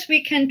far as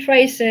we can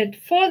trace it,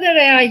 for the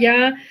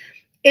Reaya,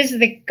 is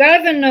the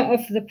governor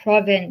of the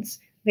province.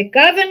 The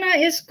governor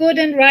is good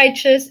and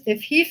righteous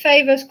if he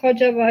favors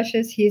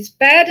Qojabashis. He is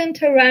bad and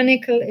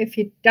tyrannical if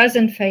he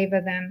doesn't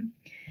favor them.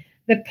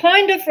 The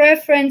point of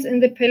reference in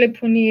the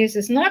Peloponnese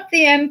is not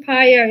the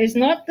empire, is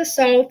not the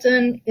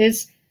Sultan,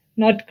 is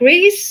not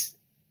Greece,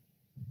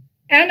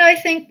 and I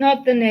think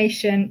not the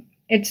nation.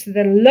 It's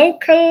the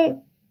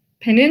local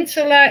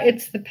peninsula,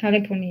 it's the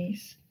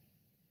Peloponnese.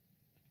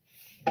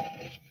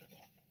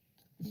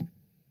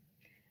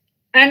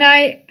 And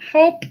I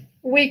hope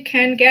we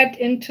can get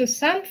into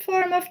some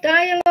form of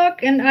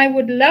dialogue, and I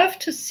would love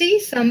to see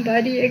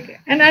somebody.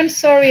 And I'm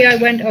sorry I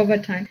went over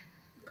time.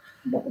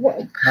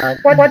 What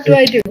do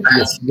I do?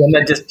 Yes,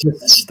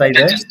 just stay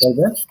there.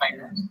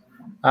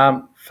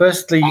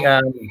 Firstly,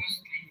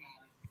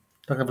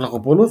 Dr.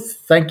 Vlachopoulou,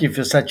 thank you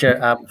for such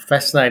a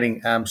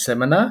fascinating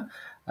seminar.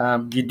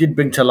 You did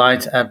bring to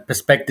light a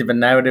perspective and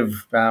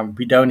narrative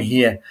we don't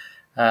hear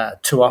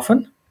too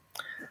often.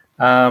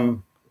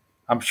 I'm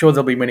sure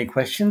there'll be many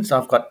questions.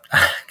 I've got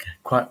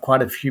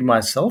quite a few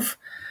myself.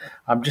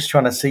 I'm just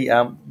trying to see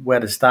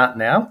where to start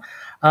now.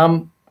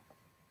 As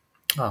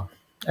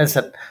I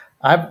said,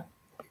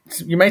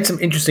 you made some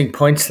interesting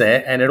points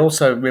there, and it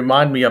also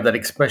reminded me of that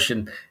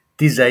expression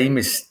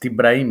 "disaimis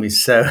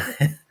tibraimis," so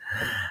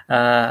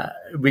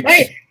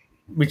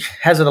which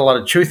has a lot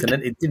of truth in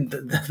it.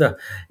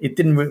 It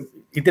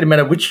didn't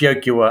matter which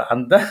yoke you were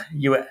under.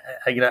 You were,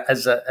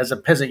 as a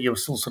peasant, you were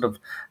still sort of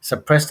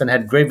suppressed and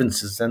had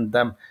grievances, and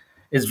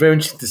it's very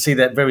interesting to see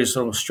that very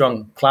sort of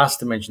strong class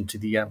dimension to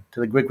the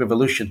Greek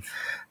Revolution.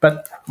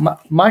 But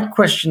my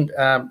question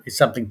is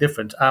something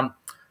different.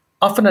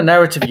 Often a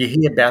narrative you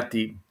hear about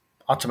the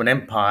Ottoman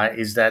Empire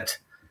is that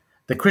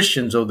the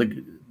Christians or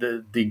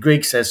the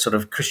Greeks as sort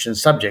of Christian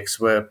subjects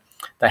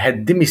they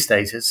had dhimmi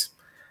status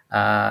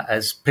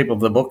as people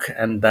of the book,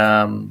 and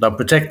they're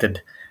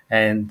protected.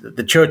 And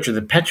the church or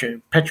the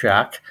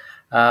patriarch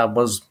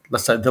was,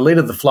 let's say, the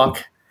leader of the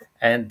flock,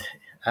 and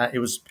it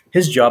was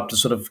his job to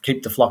sort of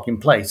keep the flock in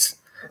place.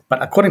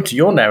 But according to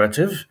your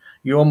narrative,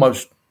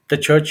 the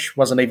church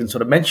wasn't even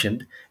sort of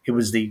mentioned. It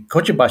was the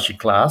Qojabashi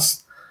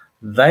class.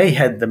 They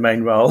had the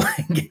main role,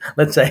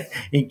 let's say,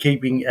 in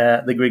keeping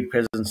the Greek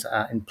presence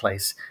in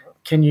place.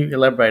 Can you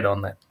elaborate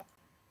on that?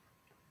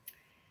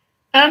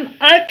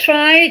 I'll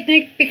try,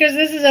 Nick, because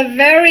this is a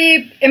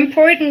very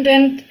important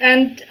and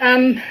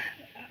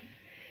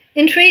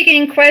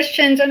intriguing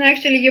question. And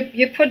actually,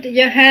 you put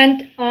your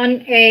hand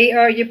on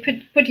you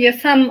put your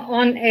thumb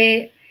on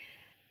a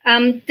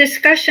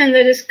discussion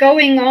that is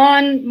going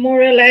on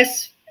more or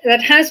less,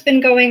 that has been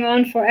going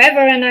on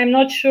forever. And I'm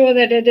not sure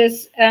that it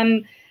is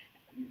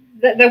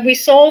that we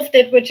solved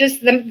it, which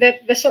is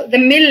the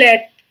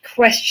millet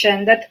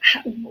question.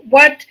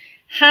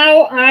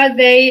 How are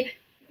they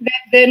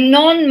the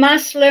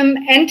non-Muslim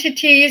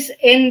entities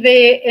in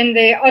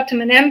the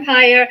Ottoman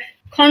Empire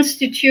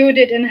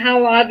constituted, and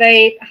how are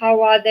they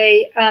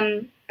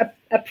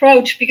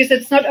approached? Because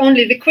it's not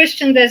only the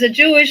Christian, there's a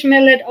Jewish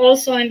millet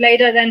also, and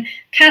later then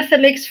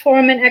Catholics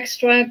form an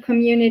extra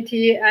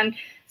community and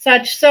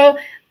such. So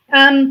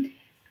the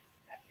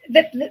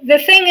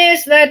thing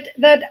is that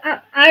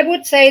I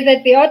would say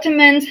that the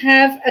Ottomans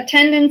have a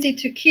tendency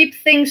to keep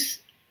things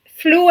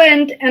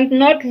fluent and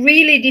not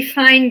really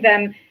define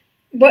them.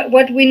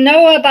 What we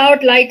know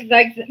about, like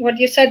what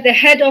you said, the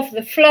head of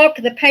the flock,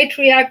 the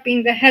patriarch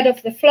being the head of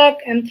the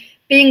flock and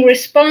being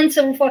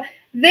responsible for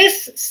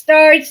this,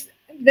 starts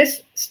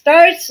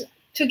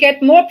to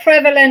get more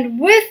prevalent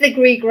with the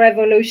Greek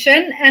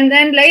Revolution, and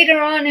then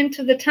later on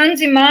into the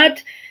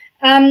Tanzimat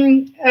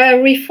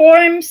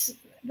reforms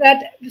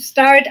that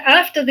start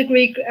after the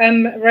Greek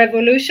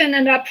Revolution,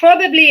 and are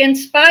probably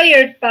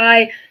inspired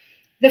by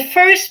the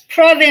first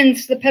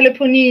province, the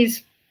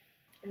Peloponnese,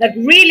 that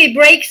really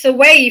breaks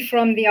away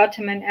from the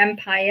Ottoman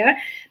Empire.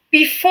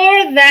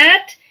 Before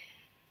that,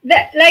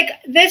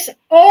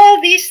 all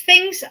these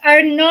things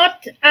are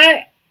not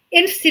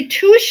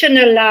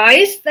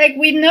institutionalized. Like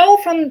we know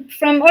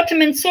from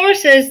Ottoman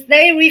sources,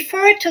 they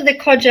refer to the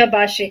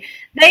Qojabashi.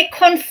 They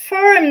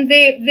confirm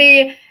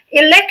the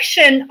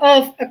election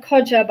of a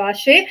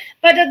Qojabashi,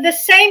 but at the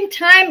same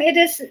time, it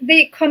is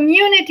the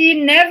community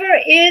never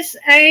is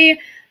a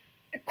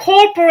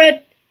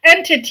corporate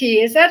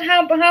entity. Is that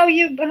how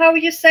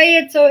you say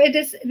it? So it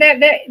is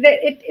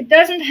it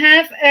doesn't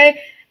have a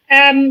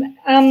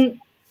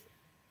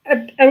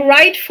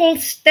rightful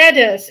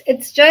status.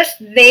 It's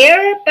just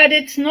there, but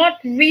it's not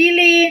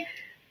really.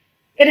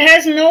 It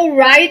has no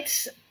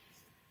rights,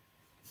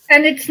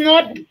 and it's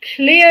not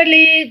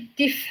clearly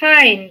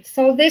defined.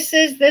 So this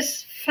is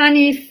this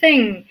funny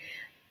thing,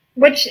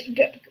 which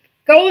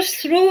goes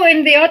through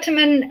in the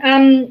Ottoman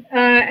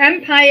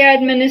Empire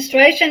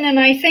administration, and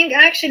I think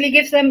actually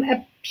gives them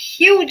a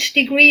huge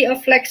degree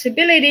of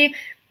flexibility,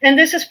 and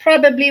this is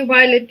probably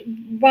why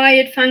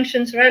it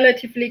functions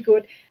relatively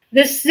good.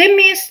 The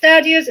dhimmi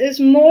status is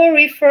more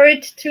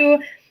referred to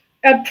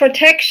a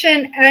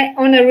protection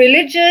on a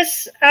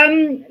religious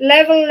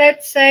level,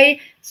 let's say,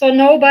 so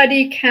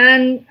nobody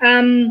can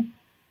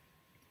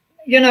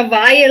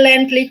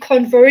violently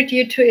convert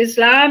you to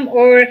Islam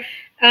or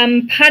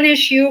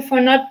punish you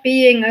for not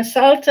being a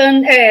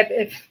sultan,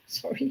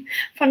 sorry,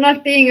 for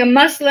not being a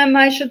Muslim,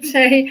 I should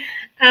say.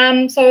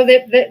 So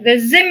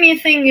the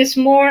zimmi thing is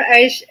more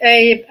a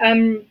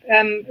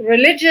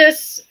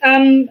religious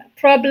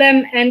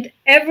problem, and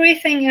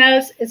everything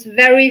else is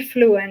very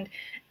fluent.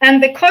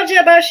 And the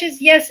Kojabashis,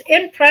 yes,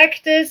 in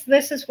practice,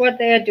 this is what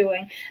they are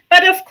doing.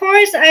 But of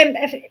course,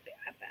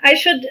 I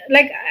should,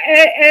 like,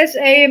 as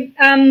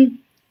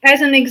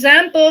an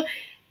example,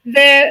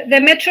 the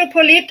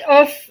metropolite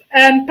of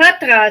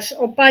Patras,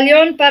 or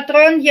Palion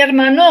Patron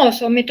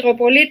Germanos, or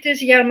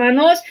Metropolitis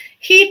Germanos,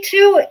 he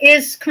too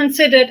is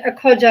considered a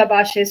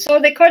Kojabashi. So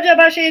the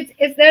Kojabashi,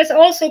 there's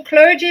also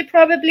clergy,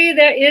 probably.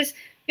 There is,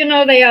 you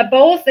know, they are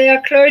both. They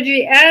are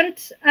clergy and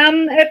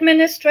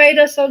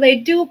administrators, so they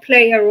do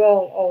play a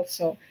role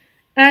also.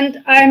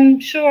 And I'm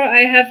sure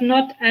I have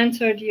not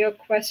answered your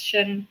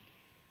question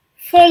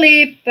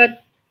fully,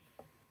 but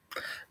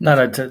No,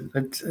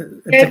 it's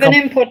gave an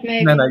input,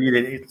 maybe. No, you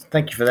did.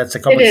 Thank you for that. It's a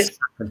complex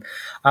discussion.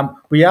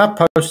 We are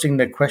posting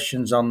the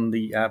questions on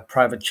the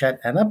private chat,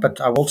 Anna,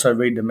 but I'll also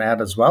read them out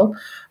as well.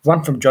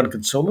 One from John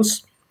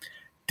Katsoulis.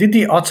 Did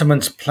the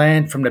Ottomans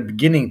plan from the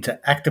beginning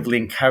to actively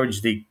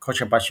encourage the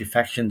Kochabashi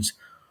factions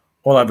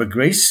all over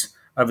Greece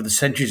over the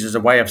centuries as a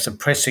way of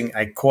suppressing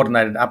a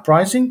coordinated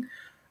uprising?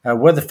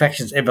 Were the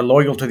factions ever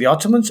loyal to the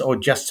Ottomans or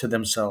just to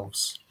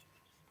themselves?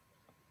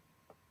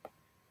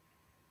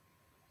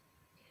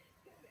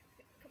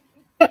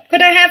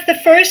 Could I have the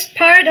first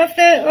part of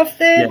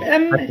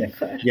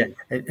the? Yeah,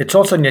 it's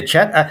also in your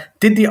chat.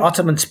 Did the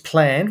Ottomans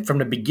plan from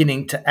the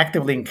beginning to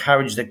actively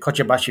encourage the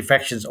Kochabashi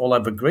factions all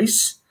over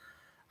Greece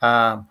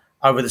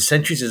over the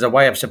centuries as a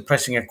way of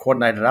suppressing a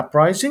coordinated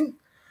uprising?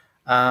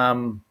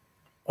 They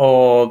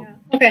saw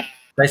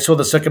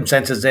the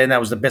circumstances there and that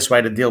was the best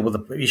way to deal with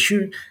the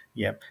issue?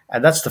 Yeah,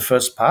 and that's the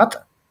first part.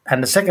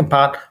 And the second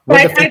part...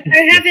 Right, I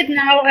have it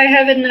now. I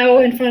have it now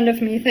in front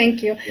of me.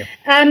 Thank you. Yeah.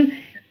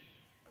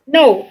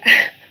 No,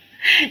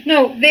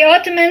 the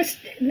Ottomans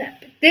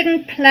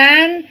didn't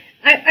plan.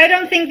 I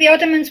don't think the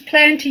Ottomans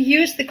planned to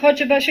use the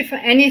Kochabashi for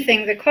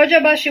anything. The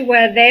Kochabashi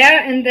were there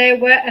and they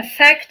were a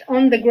fact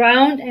on the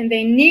ground, and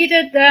they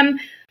needed them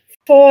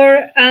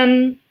for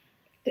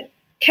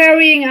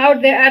carrying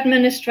out their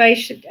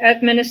administrative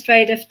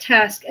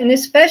task. And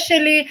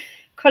especially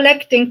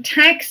collecting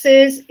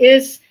taxes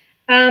is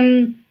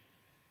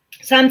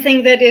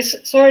something that is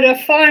sort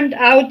of farmed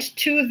out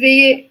to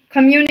the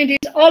communities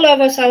all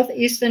over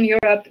southeastern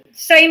Europe.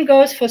 Same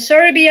goes for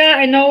Serbia.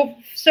 I know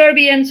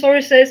Serbian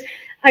sources.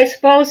 I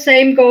suppose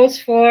same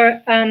goes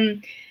for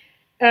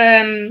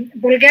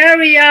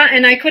Bulgaria,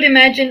 and I could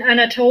imagine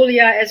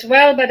Anatolia as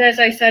well. But as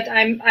I said,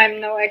 I'm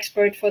no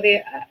expert for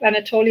the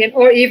Anatolian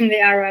or even the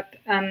Arab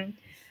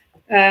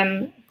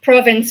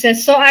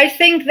provinces. So I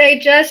think they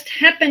just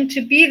happened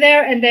to be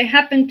there and they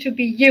happened to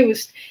be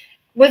used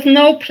with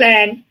no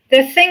plan.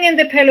 The thing in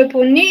the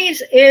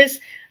Peloponnese is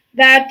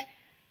that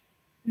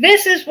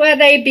this is where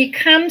they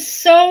become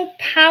so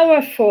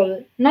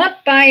powerful,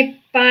 not by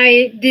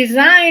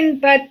design,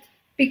 but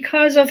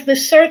because of the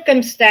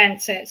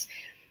circumstances.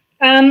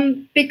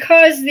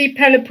 Because the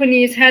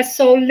Peloponnese has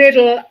so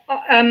little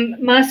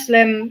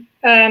Muslim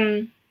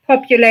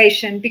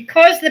population,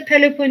 because the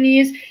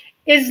Peloponnese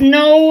is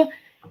no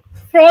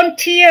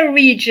frontier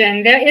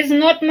region, there is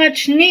not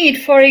much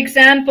need, for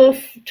example,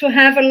 to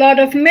have a lot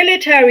of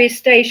military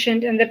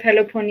stationed in the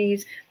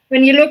Peloponnese.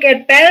 When you look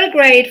at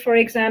Belgrade, for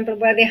example,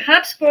 where the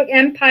Habsburg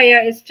Empire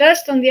is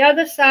just on the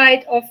other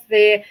side of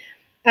the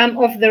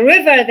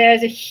river,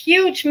 there's a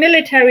huge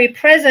military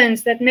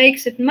presence that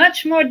makes it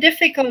much more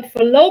difficult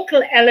for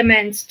local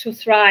elements to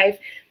thrive.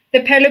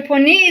 The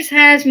Peloponnese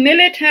has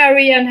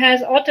military and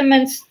has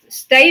Ottomans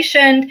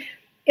stationed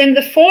in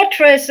the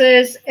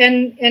fortresses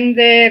in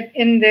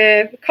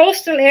the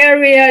coastal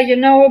area, you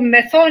know,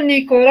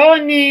 Methoni,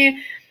 Koroni,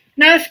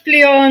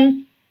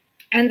 Nafplion,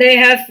 and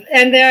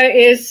there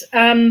is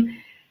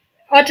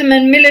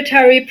Ottoman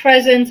military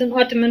presence and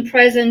Ottoman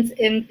presence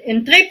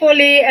in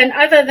Tripoli. And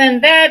other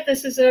than that,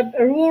 this is a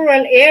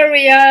rural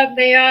area.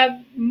 They are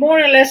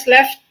more or less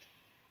left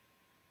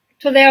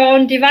to their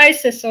own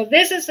devices. So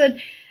this is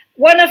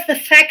one of the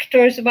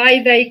factors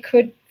why they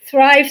could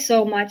thrive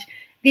so much.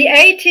 The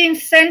 18th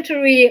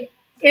century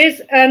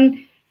is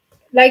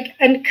like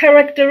a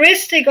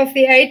characteristic of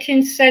the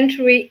 18th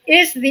century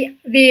is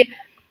the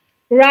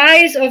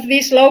rise of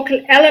these local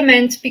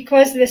elements,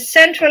 because the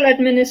central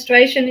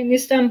administration in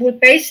Istanbul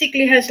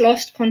basically has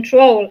lost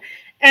control.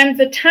 And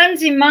the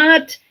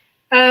Tanzimat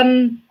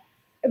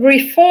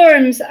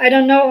reforms, I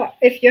don't know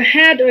if you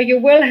had or you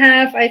will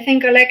have, I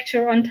think, a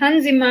lecture on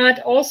Tanzimat,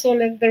 also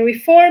like the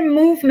reform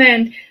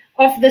movement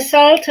of the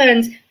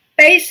sultans,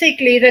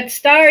 basically that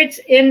starts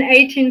in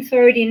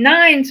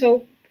 1839,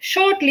 so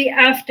shortly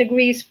after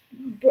Greece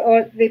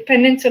or the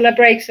peninsula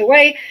breaks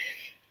away,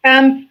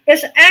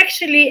 is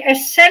actually a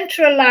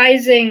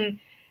centralizing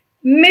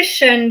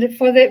mission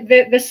for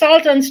the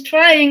sultans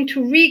trying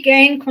to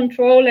regain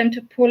control and to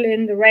pull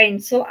in the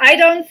reins. So I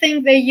don't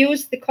think they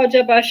used the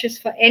Kojabashis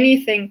for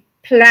anything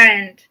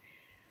planned.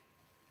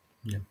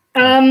 Yeah.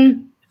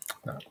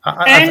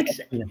 And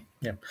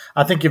Yeah.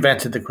 I think you've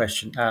answered the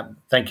question.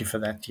 Thank you for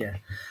that. Yeah.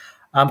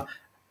 Um,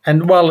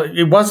 and while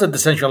it was a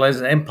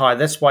decentralized empire,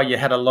 that's why you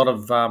had a lot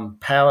of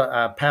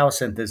power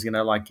centers,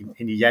 like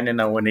in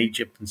Yanina in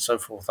Egypt and so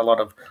forth, a lot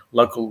of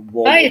local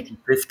warlords and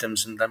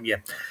fiefdoms. And yeah.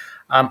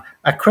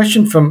 A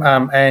question from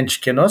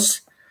Ange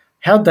Kenos.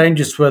 How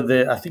dangerous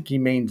were I think he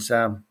means,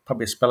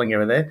 probably a spelling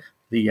error there,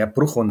 the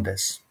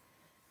Brujondes?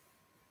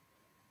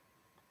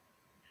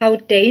 how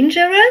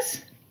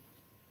dangerous?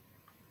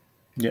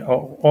 Yeah,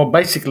 or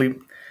basically,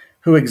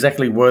 who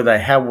exactly were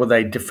they? How were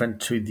they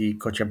different to the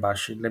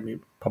Kochabashi? Let me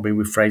probably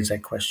rephrase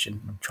that question.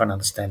 I'm trying to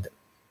understand it.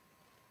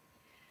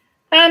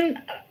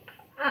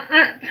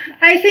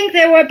 I think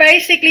they were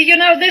basically,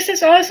 this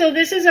is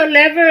a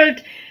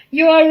leveled,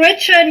 you are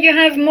richer and you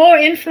have more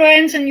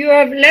influence, and you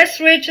are less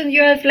rich and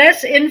you have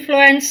less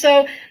influence.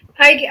 So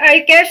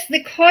I guess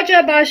the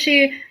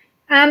Kojabashi,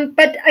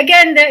 but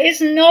again, there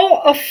is no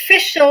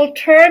official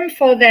term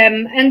for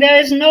them, and there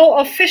is no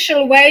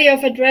official way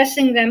of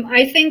addressing them.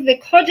 I think the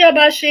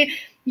Kojabashi,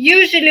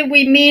 usually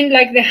we mean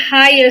like the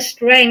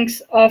highest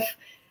ranks of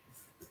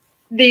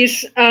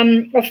these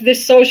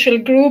social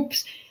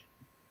groups.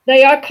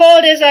 They are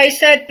called, as I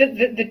said,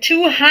 the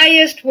two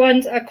highest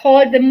ones are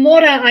called the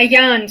Morea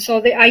Ayan,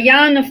 so the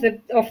Ayan of the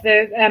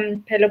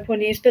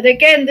Peloponnese. But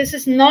again, this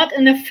is not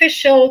an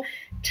official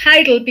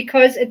title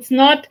because it's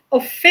not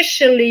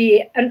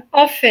officially an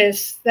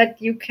office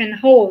that you can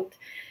hold.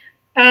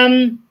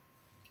 The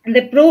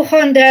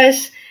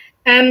Brujondes,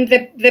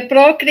 the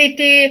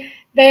Prokriti,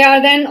 they are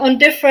then on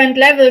different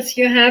levels.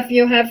 You have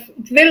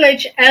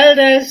village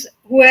elders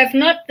who have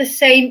not the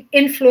same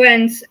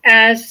influence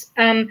as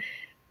the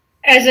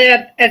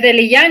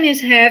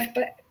Lianis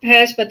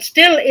has, but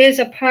still is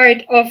a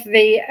part of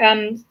the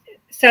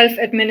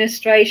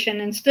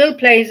self-administration and still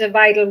plays a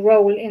vital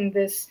role in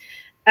this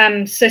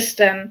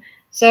system.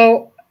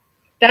 So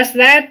is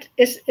that?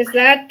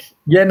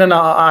 Yeah, no,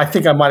 I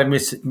think I might have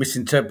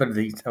misinterpreted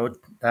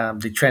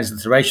the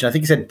transliteration. I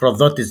think he said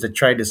Prodot is the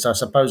trader, so I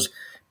suppose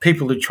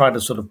people who try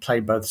to sort of play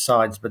both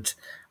sides, but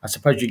I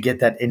suppose you get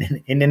that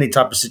in any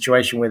type of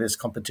situation where there's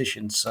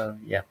competition. So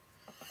yeah,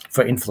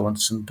 for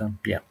influence and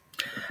yeah.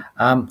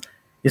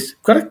 It's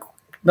got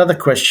another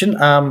question.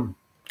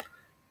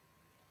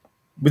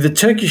 With the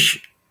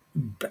Turkish,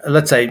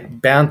 let's say,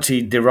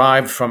 bounty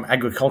derived from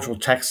agricultural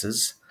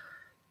taxes,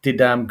 did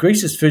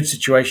Greece's food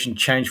situation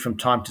change from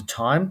time to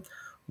time?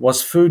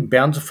 Was food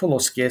bountiful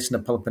or scarce in the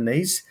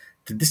Peloponnese?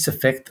 Did this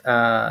affect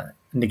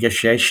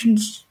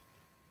negotiations?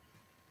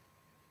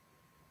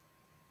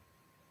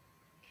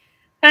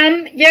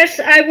 Yes,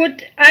 I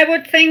would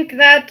think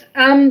that.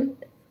 I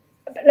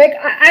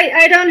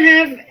don't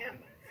have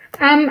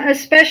a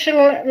special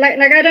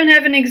I don't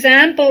have an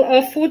example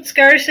of food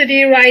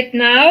scarcity right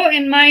now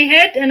in my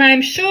head, and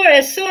I'm sure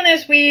as soon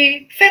as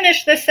we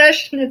finish the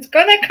session it's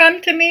gonna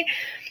come to me.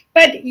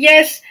 But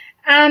yes,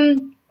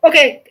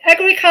 okay,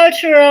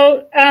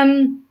 agricultural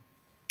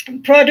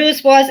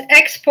produce was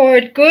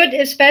export good,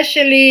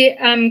 especially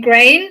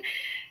grain.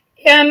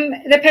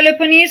 The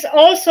Peloponnese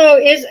also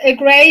is a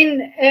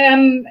grain,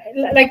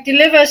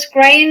 delivers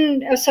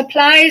grain,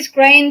 supplies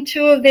grain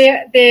to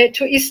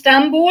to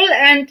Istanbul.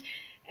 And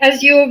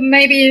as you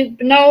maybe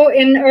know,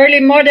 in early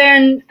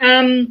modern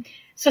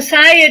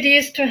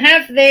societies, to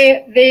have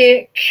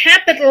the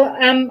capital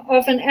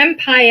of an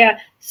empire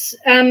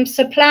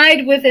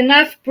supplied with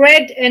enough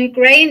bread and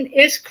grain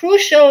is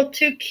crucial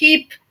to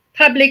keep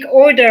public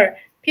order.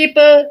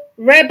 People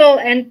rebel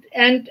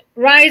and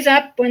rise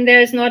up when there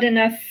is not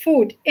enough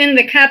food in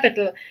the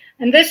capital,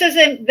 and this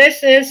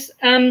is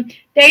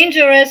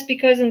dangerous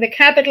because in the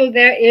capital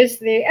there is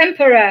the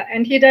emperor,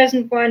 and he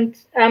doesn't want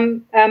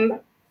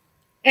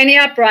any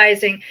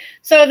uprising.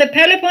 So the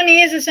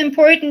Peloponnese is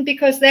important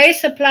because they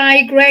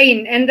supply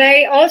grain, and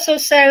they also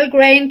sell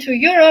grain to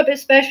Europe,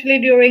 especially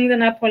during the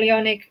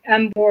Napoleonic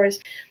Wars.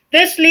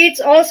 This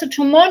leads also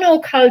to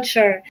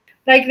monoculture.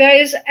 Like there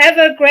is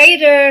ever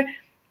greater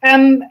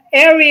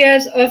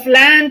areas of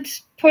land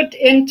put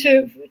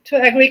into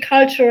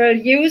agricultural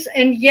use,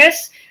 and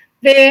yes,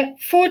 the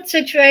food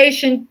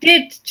situation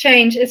did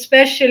change,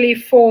 especially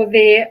for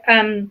the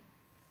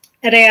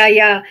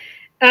Reaya.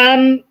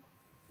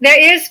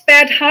 There is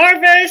bad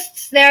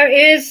harvests. There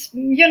is,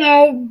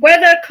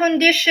 weather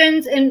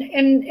conditions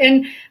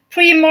in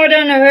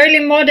pre-modern or early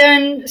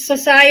modern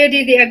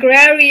society. The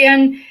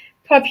agrarian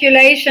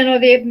population or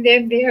the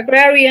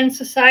agrarian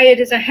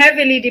societies are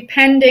heavily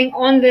depending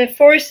on the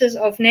forces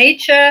of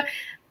nature.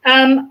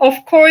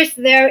 Of course,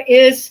 there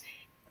is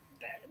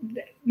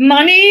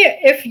money.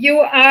 If you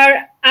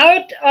are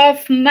out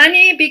of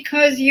money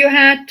because you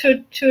had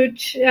to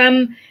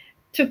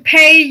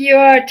pay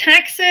your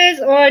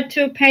taxes or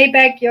to pay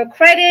back your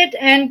credit,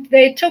 and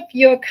they took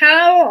your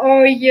cow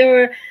or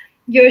your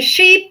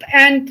sheep,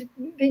 and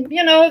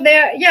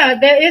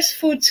there is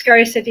food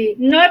scarcity.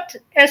 Not,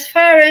 as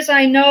far as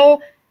I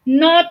know,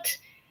 not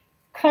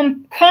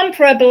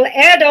comparable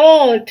at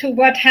all to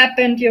what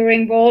happened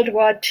during World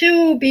War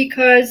II,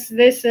 because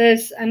this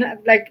is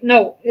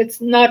no,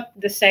 it's not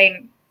the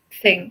same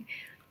thing.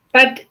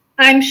 But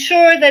I'm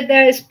sure that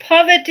there is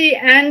poverty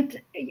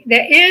and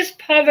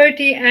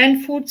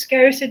food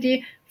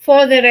scarcity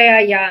for the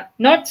Reaya,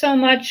 not so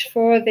much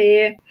for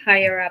the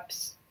higher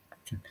ups.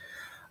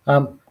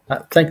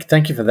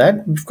 Thank you for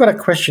that. We've got a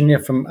question here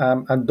from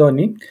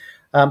Andoni.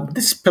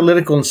 This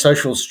political and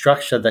social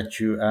structure that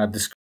you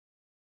described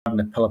in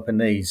the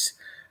Peloponnese,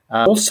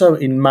 also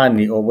in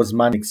Mani, or was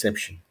Mani an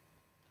exception?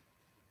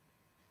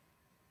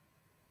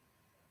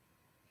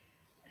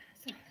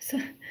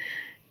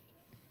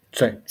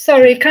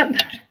 Sorry.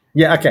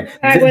 Yeah, okay.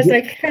 I was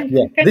like,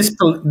 yeah.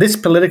 This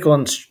political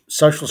and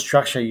social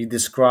structure you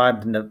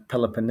described in the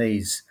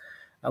Peloponnese,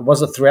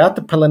 was it throughout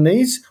the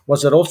Peloponnese?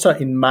 Was it also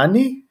in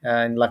Mani,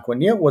 in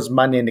Laconia? Was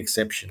Mani an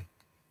exception?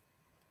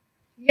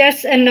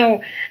 Yes and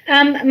no.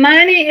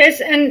 Mani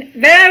is a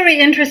very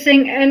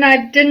interesting, and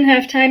I didn't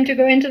have time to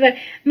go into that.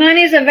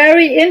 Mani is a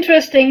very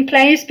interesting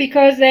place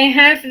because they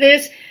have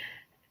this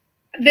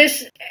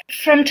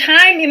from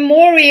time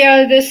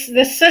immemorial,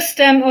 the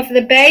system of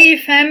the Bey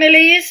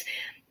families.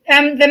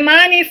 The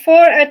Mani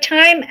for a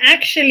time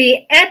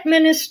actually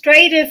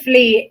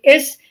administratively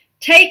is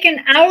taken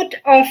out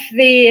of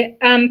the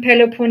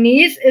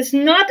Peloponnese, is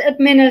not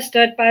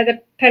administered by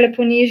the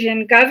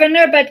Peloponnesian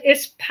governor, but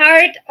is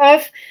part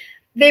of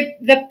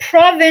the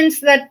province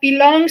that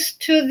belongs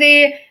to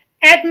the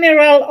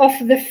admiral of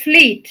the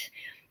fleet.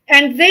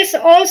 And this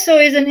also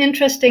is an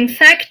interesting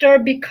factor,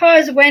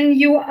 because when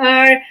you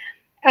are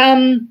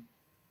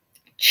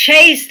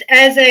chased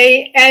as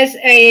a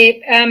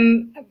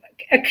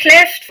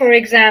cleft, for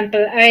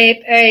example,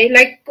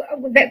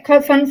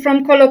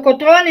 from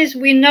Kolokotronis,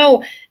 we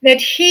know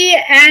that he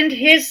and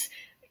his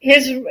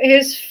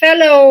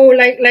fellow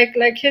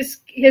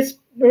his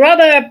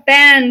robber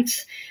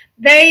bands,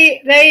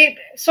 they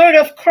sort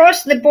of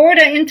cross the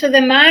border into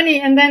the Mani,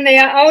 and then they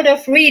are out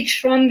of reach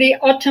from the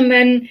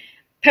Ottoman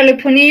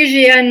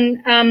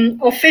Peloponnesian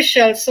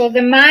officials. So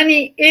the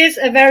Mani is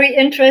a very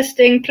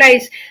interesting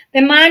place.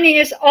 The Mani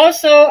is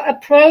also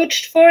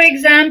approached, for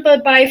example,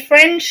 by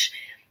French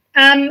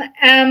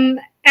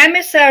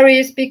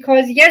emissaries,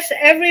 because yes,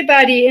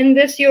 everybody in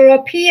this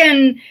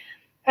European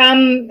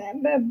in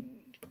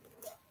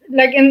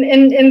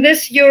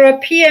this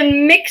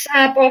European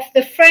mix-up of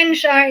the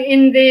French are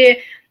in the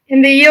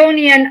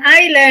Ionian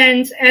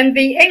Islands, and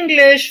the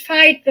English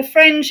fight the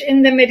French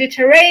in the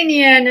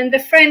Mediterranean, and the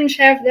French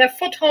have their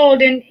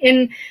foothold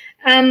in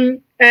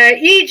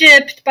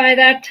Egypt by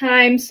that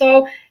time.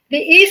 So the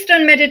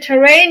Eastern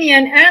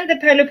Mediterranean and the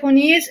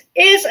Peloponnese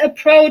is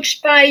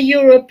approached by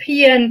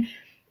European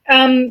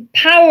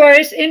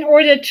powers in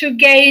order to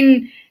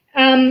gain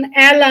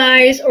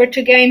allies or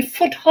to gain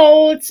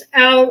footholds,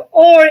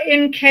 or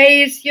in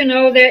case,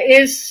 there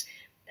is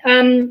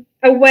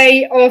a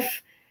way of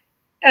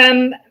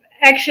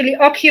actually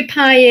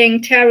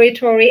occupying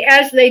territory,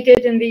 as they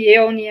did in the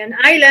Ionian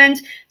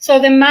Islands. So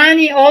the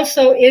Mani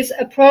also is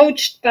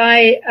approached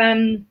by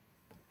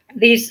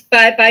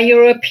by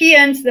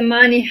Europeans. The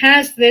Mani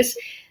has this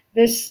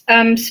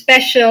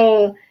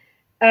special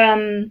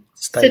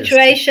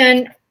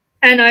situation,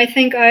 and I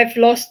think I've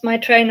lost my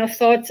train of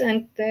thoughts.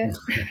 And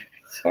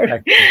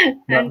sorry,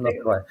 not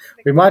right.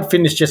 We might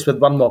finish just with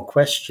one more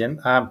question.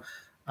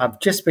 I've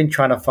just been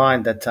trying to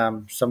find that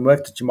some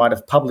work that you might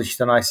have published,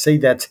 and I see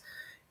that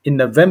in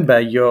November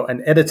you're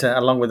an editor,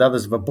 along with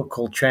others, of a book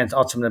called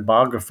Trans-Ottoman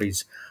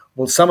Biographies.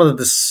 Will some of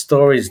the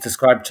stories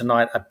described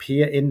tonight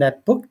appear in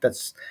that book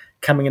that's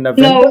coming in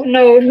November?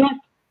 No,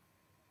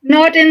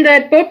 not in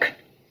that book.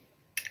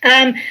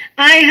 I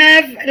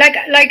have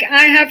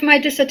I have my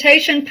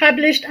dissertation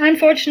published,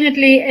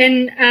 unfortunately,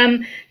 in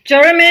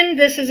German.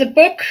 This is a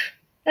book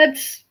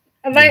that's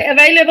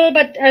available,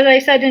 but as I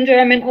said, in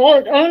German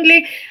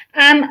only.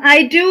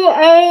 I do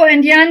owe,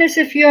 and Janis,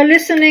 if you're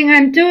listening,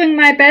 I'm doing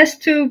my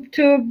best to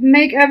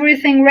make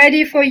everything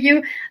ready for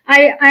you.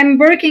 I'm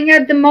working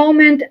at the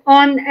moment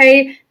on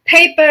a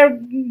paper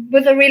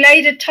with a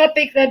related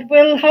topic that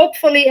will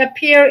hopefully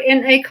appear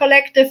in a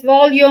collective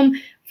volume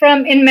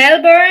in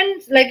Melbourne.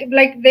 Like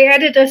the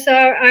editors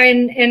are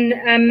in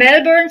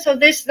Melbourne, so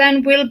this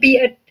then will be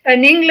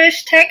an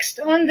English text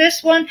on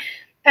this one.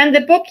 And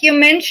the book you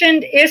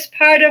mentioned is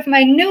part of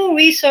my new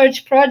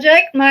research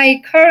project,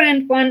 my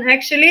current one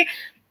actually,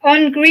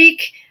 on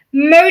Greek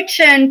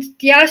merchant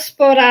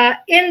diaspora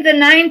in the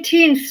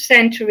 19th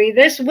century.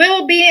 This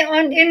will be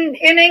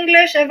in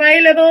English,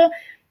 available,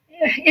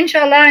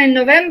 inshallah, in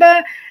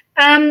November.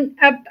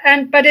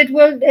 But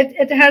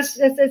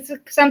it's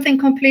something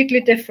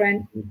completely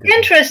different.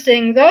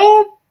 Interesting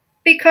though,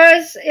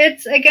 because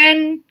it's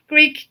again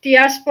Greek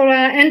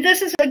diaspora, and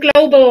this is much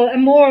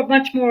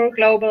more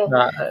global.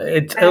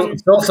 It's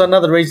also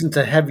another reason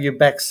to have you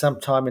back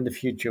sometime in the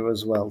future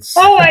as well. So.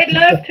 Oh, I'd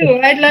love to.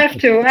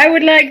 I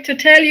would like to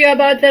tell you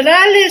about the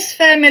Rallis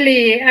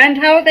family and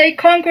how they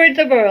conquered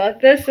the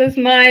world. This is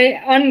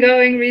my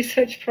ongoing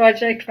research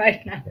project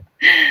right now.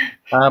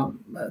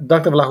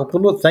 Dr.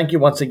 Vlachopoulou, thank you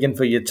once again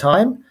for your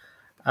time.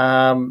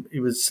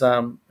 It was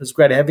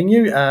great having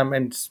you.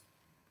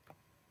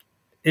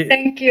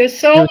 Thank you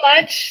so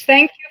much.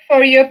 Thank you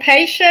for your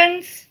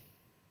patience.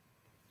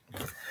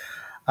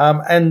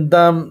 And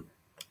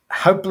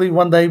hopefully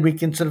one day we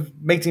can sort of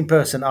meet in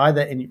person,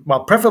 either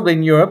preferably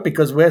in Europe,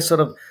 because we're sort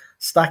of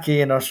stuck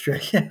here in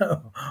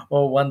Australia,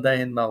 or one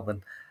day in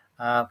Melbourne.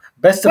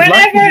 Best of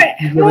luck.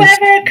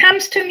 Whoever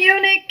comes to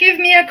Munich, give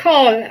me a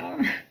call.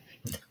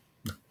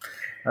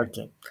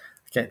 Okay.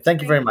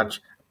 Thank you very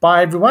much.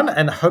 Bye, everyone,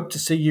 and hope to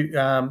see you.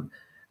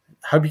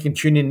 Hope you can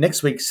tune in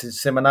next week's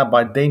seminar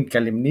by Dean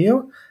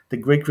Kalimnio, The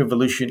Greek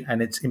Revolution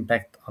and Its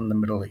Impact on the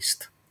Middle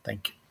East.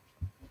 Thank you.